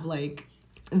have like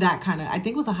that kind of, I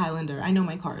think it was a Highlander. I know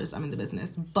my cars, I'm in the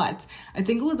business, but I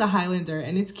think it was a Highlander,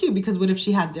 and it's cute because what if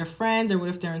she has their friends, or what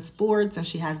if they're in sports and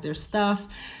she has their stuff?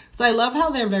 So I love how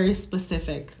they're very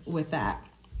specific with that.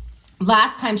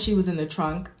 Last time she was in the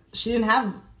trunk, she didn't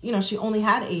have, she only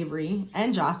had Avery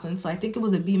and Jocelyn. So I think it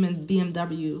was a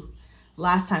BMW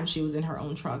last time she was in her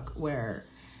own truck where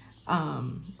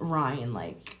Ryan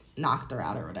like knocked her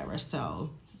out or whatever. So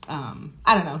I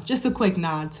don't know, just a quick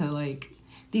nod to like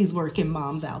these working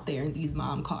moms out there in these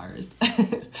mom cars.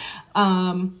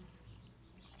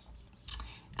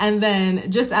 And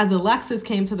then just as Alexis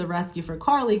came to the rescue for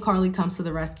Carly, Carly comes to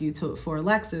the rescue for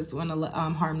Alexis when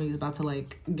Harmony is about to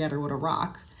like get her with a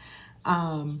rock.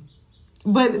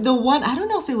 But the one, I don't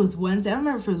know if it was Wednesday. I don't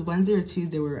remember if it was Wednesday or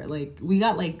Tuesday. Where like we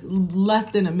got like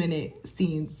less than a minute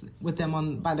scenes with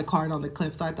them by the car and on the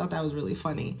cliff. So I thought that was really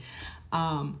funny.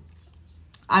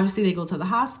 Obviously they go to the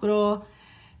hospital,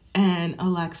 and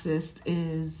Alexis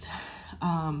is,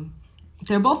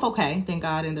 they're both okay, thank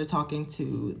God, and they're talking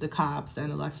to the cops.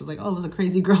 And Alexis is like, "Oh, it was a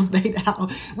crazy girls' night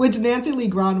out," which Nancy Lee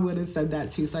Grahn would have said that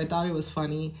too. So I thought it was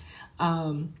funny.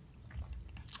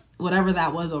 Whatever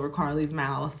that was over Carly's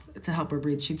mouth to help her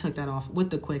breathe, she took that off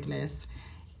with the quickness.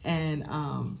 And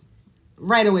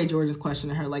right away, George is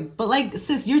questioning her, like, "But like,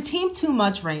 sis, your team too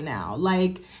much right now.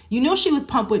 Like, you know she was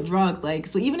pumped with drugs. Like,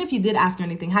 so even if you did ask her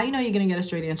anything, how you know you're gonna get a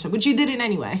straight answer? But you did it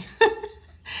anyway."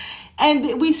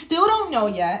 And we still don't know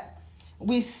yet.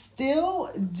 We still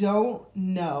don't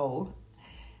know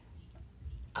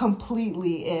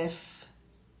completely if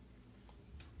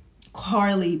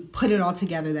Carly put it all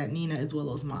together that Nina is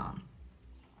Willow's mom.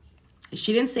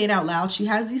 She didn't say it out loud. She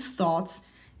has these thoughts,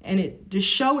 and the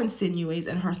show insinuates,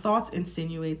 and her thoughts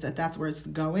insinuates that that's where it's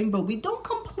going, but we don't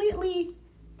completely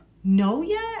know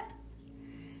yet.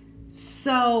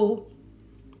 So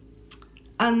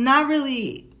I'm not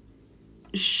really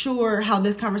sure how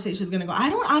this conversation is going to go. I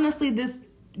don't honestly,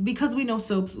 because we know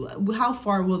soaps, how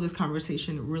far will this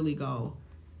conversation really go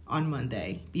on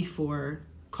Monday before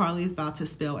Carly's about to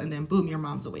spill, and then boom, your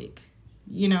mom's awake,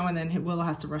 and then Willow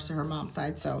has to rush to her mom's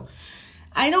side. So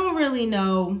I don't really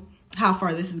know how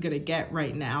far this is going to get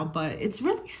right now, but it's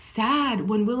really sad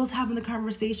when Willow's having the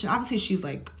conversation. Obviously she's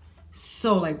like,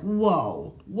 so like,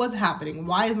 whoa, what's happening?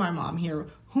 Why is my mom here?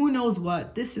 Who knows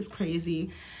what? This is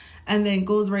crazy. And then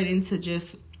goes right into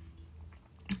just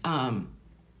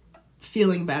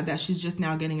feeling bad that she's just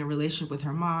now getting a relationship with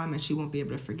her mom and she won't be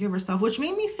able to forgive herself, which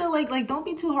made me feel like don't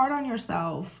be too hard on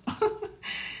yourself.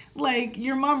 Like,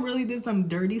 your mom really did some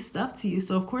dirty stuff to you,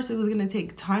 so of course it was going to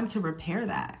take time to repair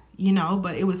that,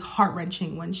 but it was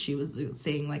heart-wrenching when she was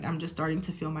saying, like, I'm just starting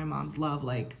to feel my mom's love.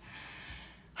 Like,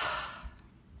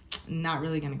 not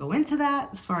really going to go into that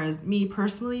as far as me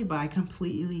personally, but I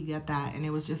completely get that, and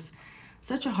it was just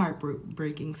such a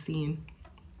heartbreaking scene.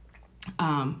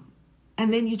 And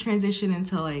then you transition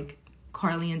into, like,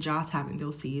 Carly and Joss having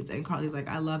those scenes. And Carly's like,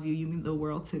 "I love you. You mean the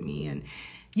world to me." And,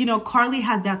 Carly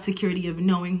has that security of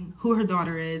knowing who her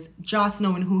daughter is, Joss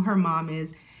knowing who her mom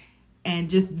is, and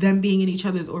just them being in each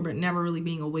other's orbit, never really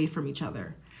being away from each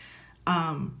other.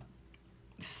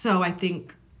 So I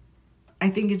think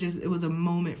it was a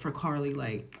moment for Carly,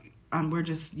 like,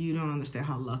 you don't understand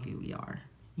how lucky we are,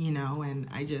 and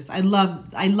I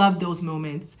love those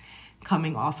moments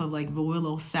coming off of, like, the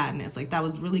Willow sadness. Like, that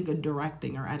was really good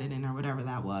directing or editing or whatever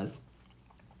that was.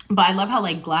 But I love how,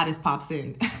 like, Gladys pops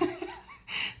in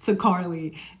to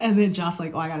Carly, and then Joss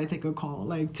like, "Oh, I gotta take a call."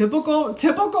 Like, typical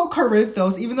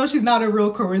Corinthos, even though she's not a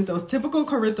real Corinthos, typical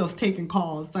Corinthos taking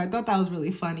calls. So I thought that was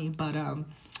really funny. But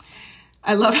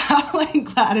I love how, like,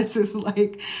 Gladys is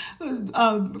like,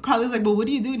 Carly's like, "Well, what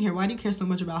are you doing here? Why do you care so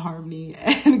much about harmony?"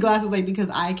 And Gladys is like, "Because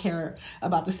I care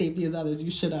about the safety of others.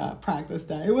 You should practice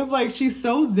that." It was like, she's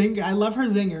so zinger. I love her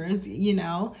zingers,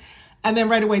 And then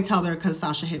right away tells her because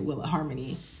Sasha hit Will at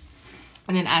Harmony.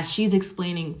 And then as she's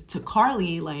explaining to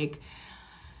Carly, like,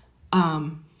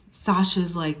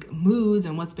 Sasha's, like, moods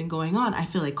and what's been going on, I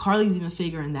feel like Carly's even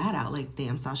figuring that out. Like,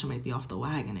 damn, Sasha might be off the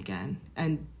wagon again.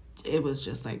 And it was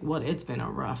just like, it's been a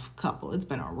rough couple. It's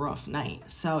been a rough night.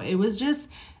 So it was just,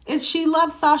 she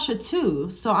loves Sasha too.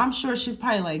 So I'm sure she's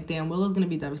probably like, damn, Willow's going to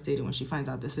be devastated when she finds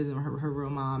out this isn't her real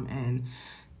mom. And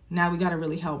now we got to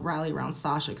really help rally around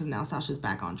Sasha because now Sasha's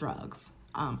back on drugs.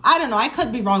 I don't know. I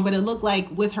could be wrong, but it looked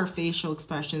like with her facial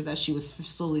expressions that she was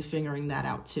slowly figuring that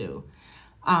out too.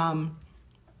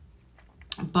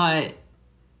 But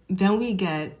then we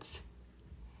get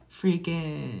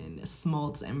freaking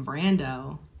Smoltz and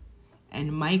Brando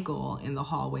and Michael in the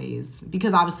hallways,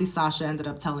 because obviously Sasha ended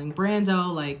up telling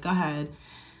Brando, like, "Go ahead,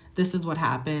 this is what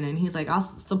happened." And he's like, "I'll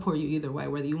support you either way,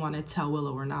 whether you want to tell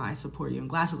Willow or not, I support you." And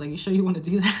Glass is like, "You sure you want to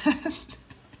do that?"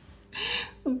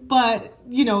 But,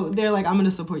 they're like, "I'm going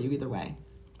to support you either way."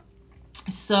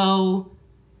 So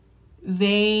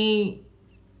he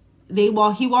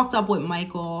walked up with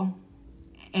Michael,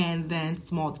 and then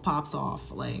Smoltz pops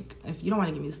off. Like, "If you don't want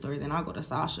to give me the story, then I'll go to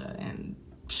Sasha." And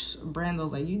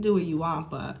Brando's like, "You do what you want,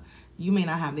 but you may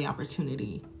not have the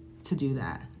opportunity to do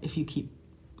that if you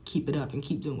keep it up and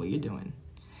keep doing what you're doing."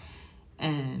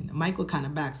 And Michael kind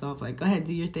of backs off, like, "Go ahead,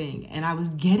 do your thing." And I was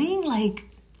getting, like,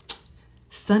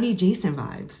 Sonny Jason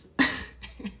vibes.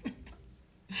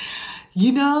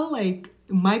 Like,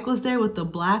 Michael's there with the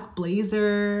black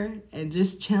blazer and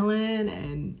just chilling,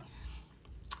 and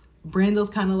Brando's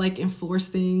kind of like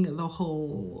enforcing the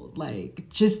whole, like,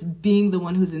 just being the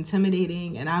one who's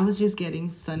intimidating. And I was just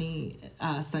getting Sonny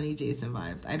Jason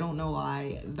vibes. I don't know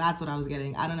why. That's what I was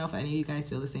getting. I don't know if any of you guys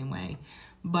feel the same way.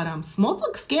 But Smoltz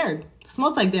looks scared.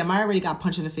 Smoltz like, damn, I already got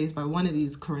punched in the face by one of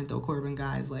these Corinto Corbin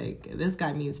guys. Like, this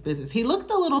guy means business. He looked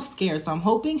a little scared, so I'm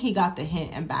hoping he got the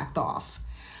hint and backed off.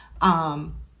 But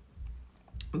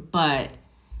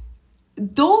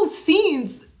those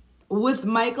scenes with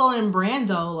Michael and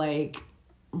Brando, like,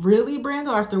 really,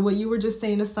 Brando, after what you were just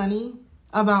saying to Sonny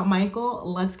about Michael,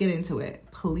 let's get into it,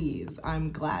 please.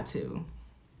 I'm glad to.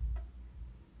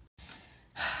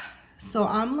 So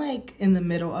I'm like in the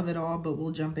middle of it all, but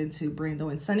we'll jump into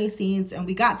Brando and Sonny scenes. And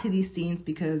we got to these scenes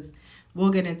because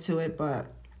we'll get into it, but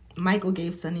Michael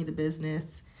gave Sonny the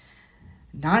business.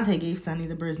 Dante gave Sonny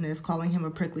the business, calling him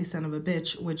a prickly son of a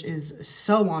bitch, which is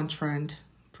so on trend,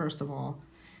 first of all.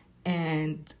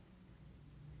 And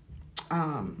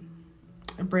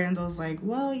Brando's like,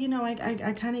 well, you know,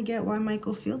 I kind of get why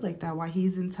Michael feels like that, why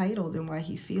he's entitled and why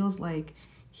he feels like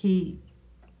he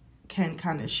can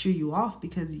kind of shoo you off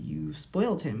because you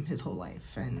spoiled him his whole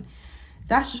life. And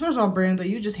that's just, first of all, Brando,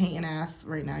 you just hating ass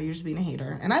right now. You're just being a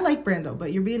hater. And I like Brando,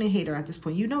 but you're being a hater at this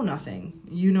point. You know nothing.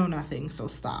 You know nothing, so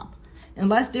stop.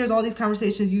 Unless there's all these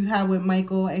conversations you had with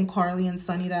Michael and Carly and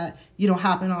Sonny that, you know,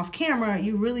 happen off camera,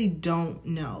 you really don't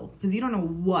know. Because you don't know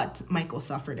what Michael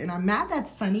suffered. And I'm mad that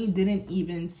Sonny didn't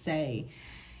even say,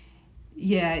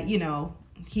 yeah, you know,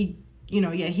 he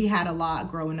had a lot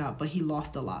growing up, but he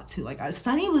lost a lot too. Like,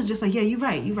 Sonny was just like, yeah, you're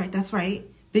right, that's right.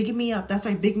 Bigging me up, that's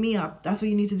right, big me up. That's what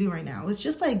you need to do right now. It's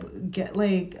just like, get,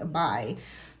 like, bye.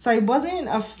 So I wasn't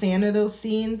a fan of those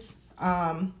scenes.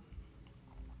 Again,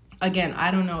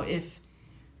 I don't know if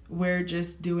we're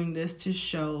just doing this to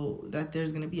show that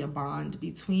there's going to be a bond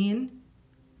between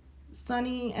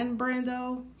Sonny and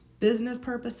Brando, business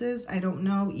purposes. I don't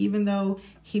know, even though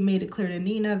he made it clear to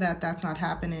Nina that that's not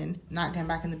happening, not getting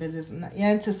back in the business,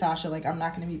 and to Sasha, like, I'm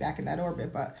not going to be back in that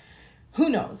orbit, but who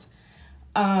knows?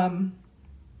 I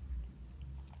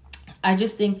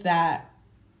just think that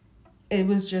it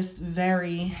was just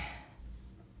very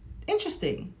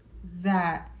interesting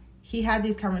that he had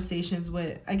these conversations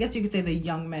with, I guess you could say, the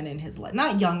young men in his life.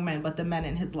 Not young men, but the men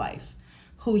in his life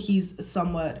who he's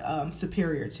somewhat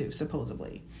superior to,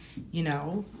 supposedly. You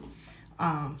know?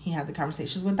 He had the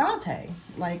conversations with Dante.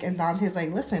 Like, and Dante's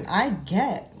like, listen, I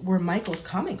get where Michael's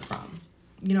coming from.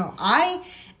 You know, I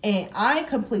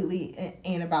completely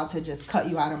ain't about to just cut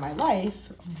you out of my life,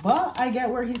 but I get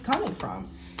where he's coming from.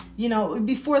 You know,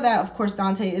 before that, of course,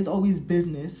 Dante is always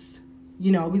business.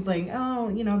 You know, he's like, oh,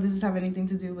 you know, does this have anything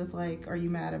to do with, like, are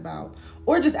you mad about,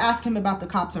 or just ask him about the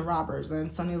cops and robbers.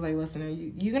 And Sonny's like, listen, are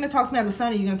you going to talk to me as a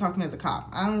son, or are you going to talk to me as a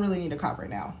cop? I don't really need a cop right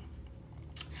now.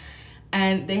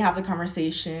 And they have the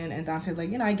conversation, and Dante's like,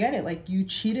 you know, I get it. Like, you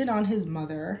cheated on his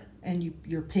mother, and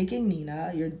you're picking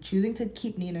Nina. You're choosing to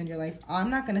keep Nina in your life. I'm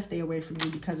not going to stay away from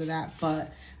you because of that,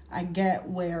 but I get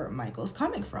where Michael's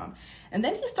coming from. And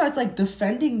then he starts, like,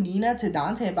 defending Nina to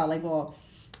Dante about, like, well,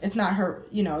 it's not her,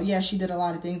 you know, yeah, she did a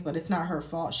lot of things, but it's not her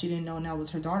fault. She didn't know Nell was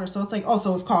her daughter. So it's like, oh,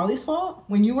 so it's Carly's fault?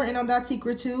 When you were in on that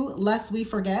secret too, lest we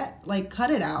forget? Like,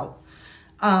 cut it out.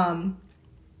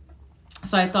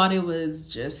 So I thought it was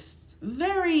just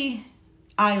very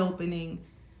eye-opening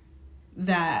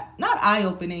that, not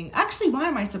eye-opening, actually, why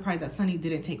am I surprised that Sonny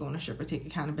didn't take ownership or take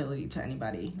accountability to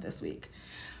anybody this week?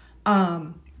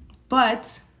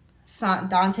 But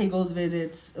Dante goes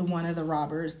visits one of the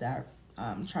robbers that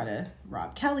try to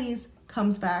rob Kelly's,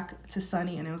 comes back to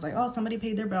Sonny, and it was like, oh, somebody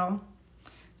paid their bill.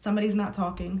 Somebody's not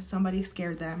talking. Somebody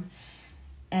scared them.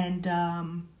 And I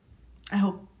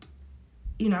hope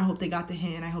they got the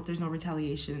hint. I hope there's no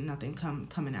retaliation and nothing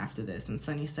coming after this. And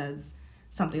Sonny says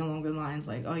something along the lines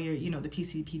like, oh, the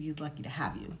PCPD is lucky to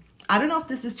have you. I don't know if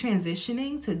this is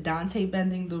transitioning to Dante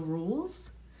bending the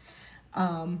rules.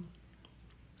 Even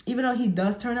though he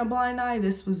does turn a blind eye,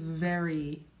 this was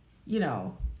very,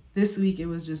 this week it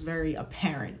was just very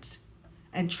apparent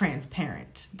and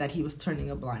transparent that he was turning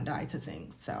a blind eye to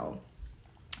things. So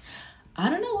I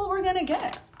don't know what we're going to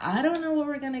get.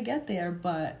 There,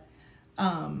 but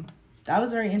that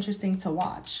was very interesting to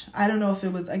watch. I don't know if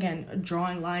it was, again,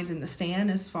 drawing lines in the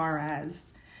sand as far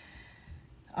as,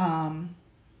 I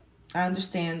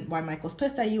understand why Michael's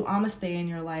pissed at you. I'm going to stay in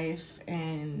your life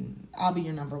and I'll be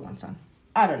your number one son.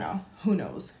 I don't know. Who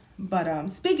knows? But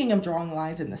speaking of drawing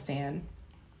lines in the sand,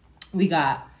 we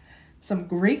got some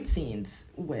great scenes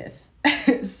with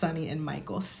Sonny and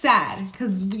Michael. Sad,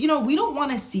 because, we don't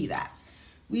want to see that.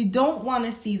 We don't want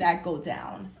to see that go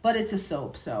down. But it's a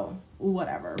soap, so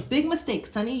whatever. Big mistake.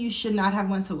 Sonny, you should not have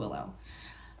went to Willow.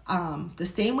 The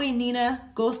same way Nina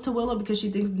goes to Willow because she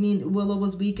thinks Willow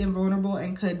was weak and vulnerable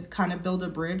and could kind of build a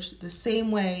bridge, the same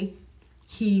way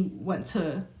he went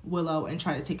to Willow and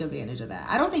tried to take advantage of that.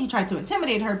 I don't think he tried to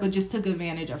intimidate her, but just took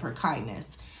advantage of her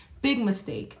kindness. Big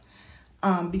mistake.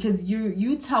 Because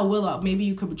you tell Willow, maybe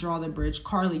you could draw the bridge.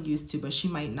 Carly used to, but she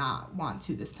might not want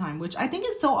to this time, which I think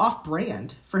is so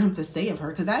off-brand for him to say of her,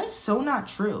 because that is so not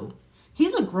true.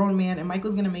 He's a grown man, and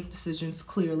Michael's going to make decisions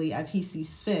clearly as he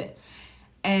sees fit.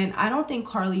 And I don't think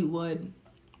Carly would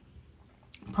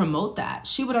promote that.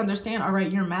 She would understand, all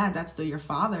right, you're mad, that's still your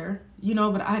father,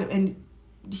 but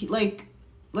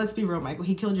let's be real, Michael,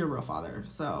 he killed your real father.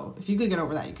 So if you could get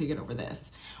over that, you could get over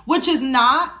this, which is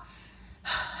not,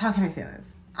 how can I say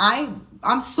this?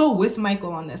 I'm so with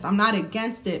Michael on this. I'm not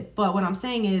against it, but what I'm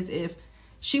saying is, if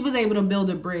she was able to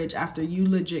build a bridge after you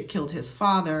legit killed his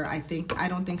father, I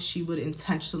don't think she would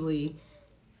intentionally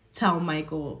tell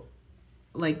Michael,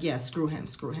 like, yeah, screw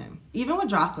him. Even with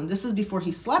Jocelyn, this was before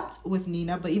he slept with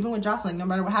Nina, but even with Jocelyn, no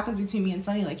matter what happens between me and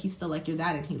Sonny, like, he's still like your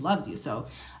dad and he loves you. So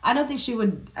I don't think she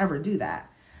would ever do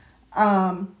that.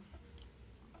 And,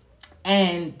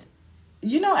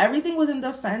 everything was in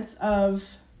defense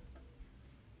of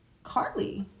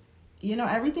Carly.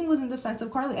 Everything was in defense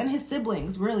of Carly and his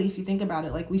siblings, really, if you think about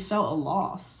it. Like, we felt a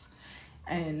loss.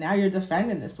 And now you're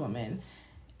defending this woman.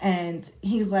 And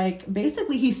he's like,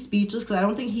 basically, he's speechless because I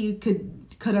don't think he could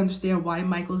understand why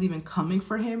Michael's even coming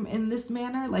for him in this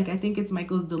manner. Like, I think it's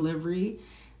Michael's delivery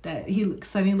that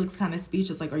Sonny looks kind of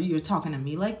speechless. Like, are you talking to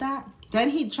me like that?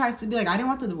 Then he tries to be like, I didn't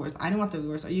want the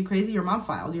divorce. Are you crazy? Your mom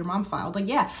filed. Like,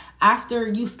 yeah, after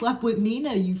you slept with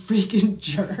Nina, you freaking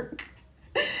jerk.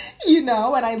 And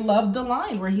I love the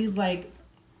line where he's like,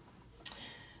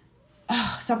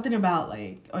 something about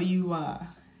like,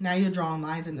 now you're drawing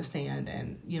lines in the sand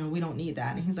and, we don't need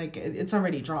that. And he's like, it's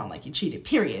already drawn. Like, you cheated,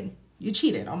 period. You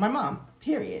cheated on my mom,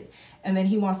 period. And then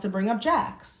he wants to bring up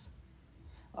Jax.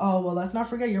 Oh, well, let's not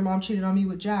forget your mom cheated on me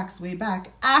with Jax way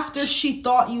back after she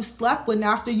thought you slept with,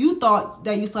 after you thought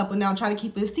that you slept with now and try to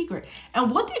keep it a secret.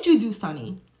 And what did you do,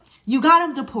 Sonny? You got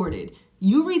him deported.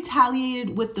 You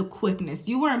retaliated with the quickness.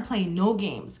 You weren't playing no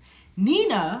games.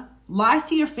 Nina lies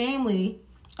to your family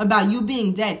about you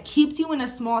being dead, keeps you in a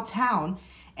small town,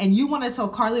 and you want to tell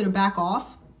Carly to back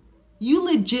off? You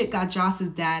legit got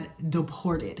Joss's dad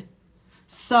deported.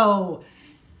 So,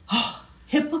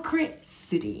 hypocrite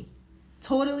city.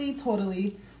 Totally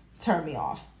turned me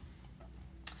off.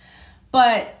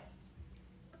 But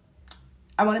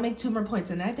I want to make 2 more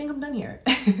points, and I think I'm done here.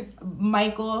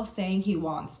 Michael saying he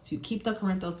wants to keep the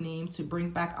Corinthos name, to bring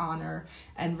back honor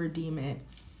and redeem it,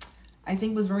 I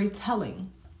think was very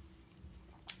telling.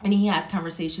 And he has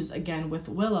conversations again with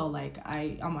Willow, like,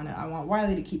 I want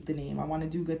Wiley to keep the name. I want to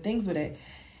do good things with it.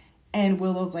 And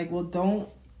Willow's like, well, don't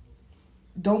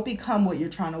become what you're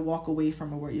trying to walk away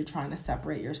from or what you're trying to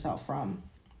separate yourself from.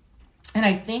 And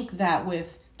I think that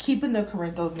with keeping the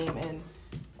Corinthos name and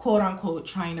quote unquote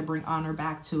trying to bring honor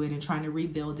back to it and trying to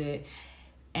rebuild it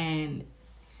and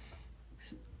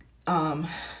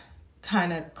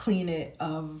kind of clean it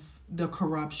of the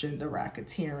corruption, the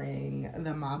racketeering,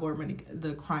 the mob,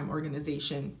 the crime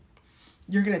organization,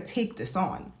 you're going to take this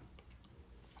on.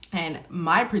 And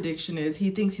my prediction is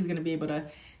he thinks he's going to be able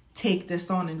to take this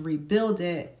on and rebuild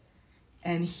it,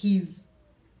 and he's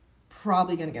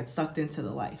probably going to get sucked into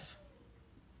the life,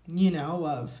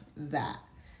 of that.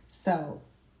 So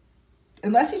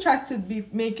unless he tries to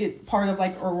make it part of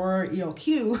like Aurora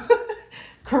EOQ,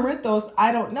 Corinthos,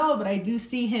 I don't know, but I do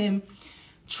see him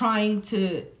trying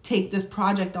to take this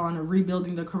project on of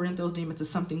rebuilding the Corinthos name into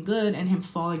something good, and him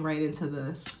falling right into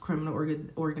this criminal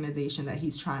organization that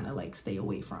he's trying to like stay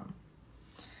away from.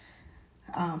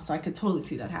 So I could totally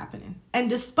see that happening. And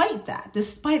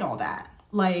despite all that,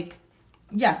 like,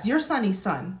 yes, you're Sonny's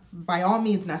son. By all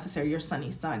means necessary, you're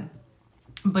Sonny's son.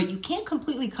 But you can't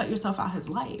completely cut yourself out his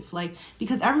life, like,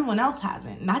 because everyone else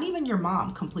hasn't. Not even your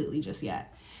mom completely just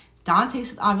yet.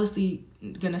 Dante's obviously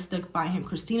going to stick by him.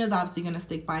 Christina's obviously going to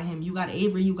stick by him. You got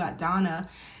Avery, you got Donna.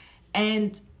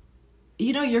 And,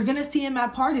 you're going to see him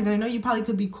at parties. And I know you probably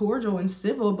could be cordial and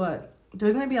civil, but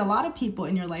there's going to be a lot of people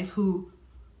in your life who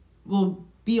will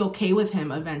be okay with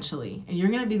him eventually. And you're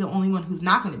going to be the only one who's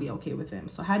not going to be okay with him.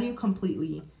 So how do you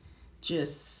completely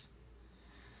just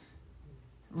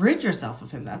rid yourself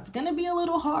of him? That's going to be a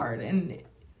little hard. And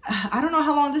I don't know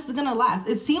how long this is going to last.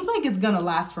 It seems like it's going to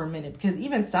last for a minute, because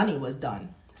even Sonny was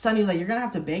done. Sonny's like, you're going to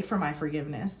have to beg for my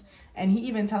forgiveness. And he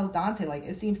even tells Dante, like,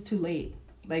 it seems too late.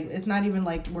 Like, it's not even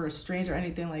like we're estranged or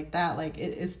anything like that. Like,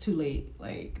 it's too late.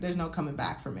 Like, there's no coming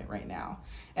back from it right now.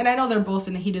 And I know they're both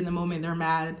in the heat of the moment. They're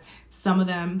mad. Some of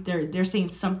them, they're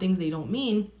saying some things they don't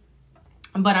mean.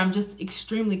 But I'm just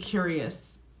extremely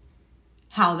curious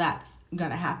how that's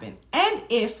gonna happen. And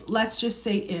if, let's just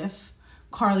say if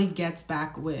Carly gets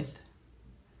back with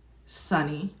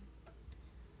Sonny,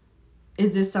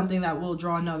 is this something that will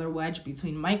draw another wedge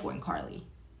between Michael and Carly?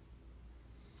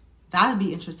 That'd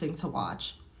be interesting to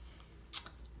watch.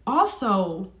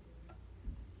 Also,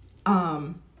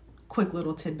 quick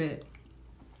little tidbit.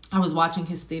 I was watching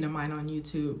his State of Mind on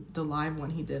YouTube, the live one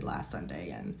he did last Sunday,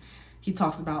 and he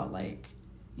talks about, like,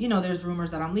 you know, there's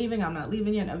rumors that I'm leaving, I'm not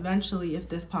leaving yet. Eventually, if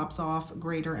this pops off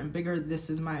greater and bigger, this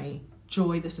is my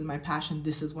joy, this is my passion,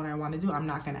 this is what I want to do. I'm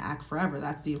not going to act forever.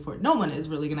 That's the unfortunate. No one is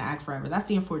really going to act forever. That's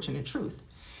the unfortunate truth.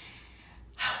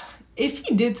 If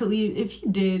he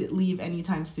did leave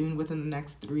anytime soon within the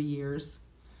next 3 years,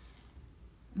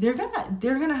 they're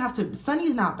gonna have to.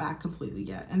 Sonny's not back completely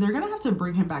yet, and they're gonna have to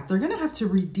bring him back. They're gonna have to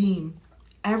redeem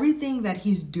everything that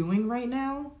he's doing right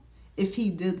now if he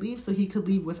did leave, so he could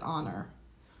leave with honor.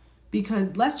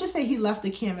 Because let's just say he left the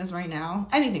canvas right now.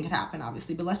 Anything could happen,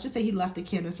 obviously, but let's just say he left the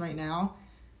canvas right now.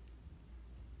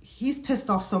 He's pissed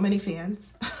off so many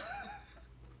fans.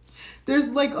 There's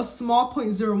like a small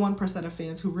 0.01% of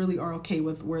fans who really are okay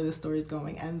with where the story is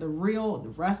going. And the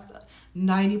rest,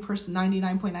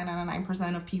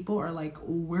 99.999% of people are like,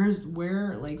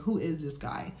 who is this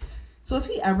guy? So if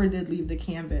he ever did leave the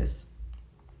canvas,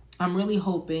 I'm really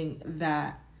hoping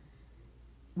that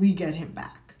we get him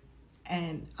back.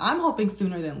 And I'm hoping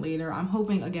sooner than later. I'm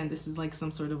hoping, again, this is like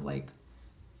some sort of like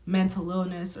mental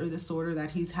illness or disorder that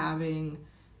he's having.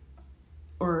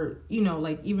 Or, you know,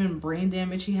 like even brain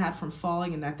damage he had from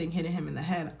falling and that thing hitting him in the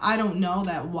head. I don't know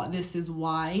this is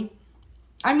why.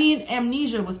 I mean,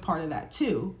 amnesia was part of that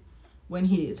too when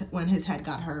his head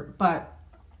got hurt. But,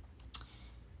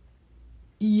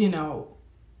 you know,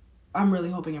 I'm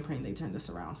really hoping and praying they turn this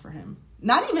around for him.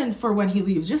 Not even for when he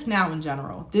leaves, just now in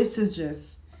general. This is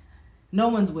just, no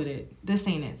one's with it. This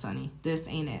ain't it, Sonny. This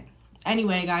ain't it.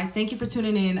 Anyway, guys, thank you for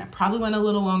tuning in. I probably went a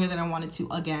little longer than I wanted to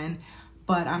again.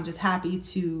 But I'm just happy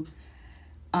to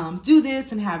do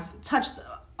this and have touched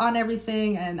on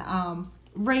everything, and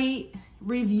rate,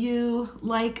 review,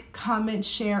 like, comment,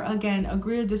 share. Again,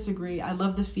 agree or disagree. I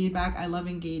love the feedback. I love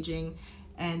engaging.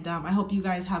 And I hope you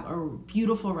guys have a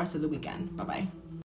beautiful rest of the weekend. Bye-bye.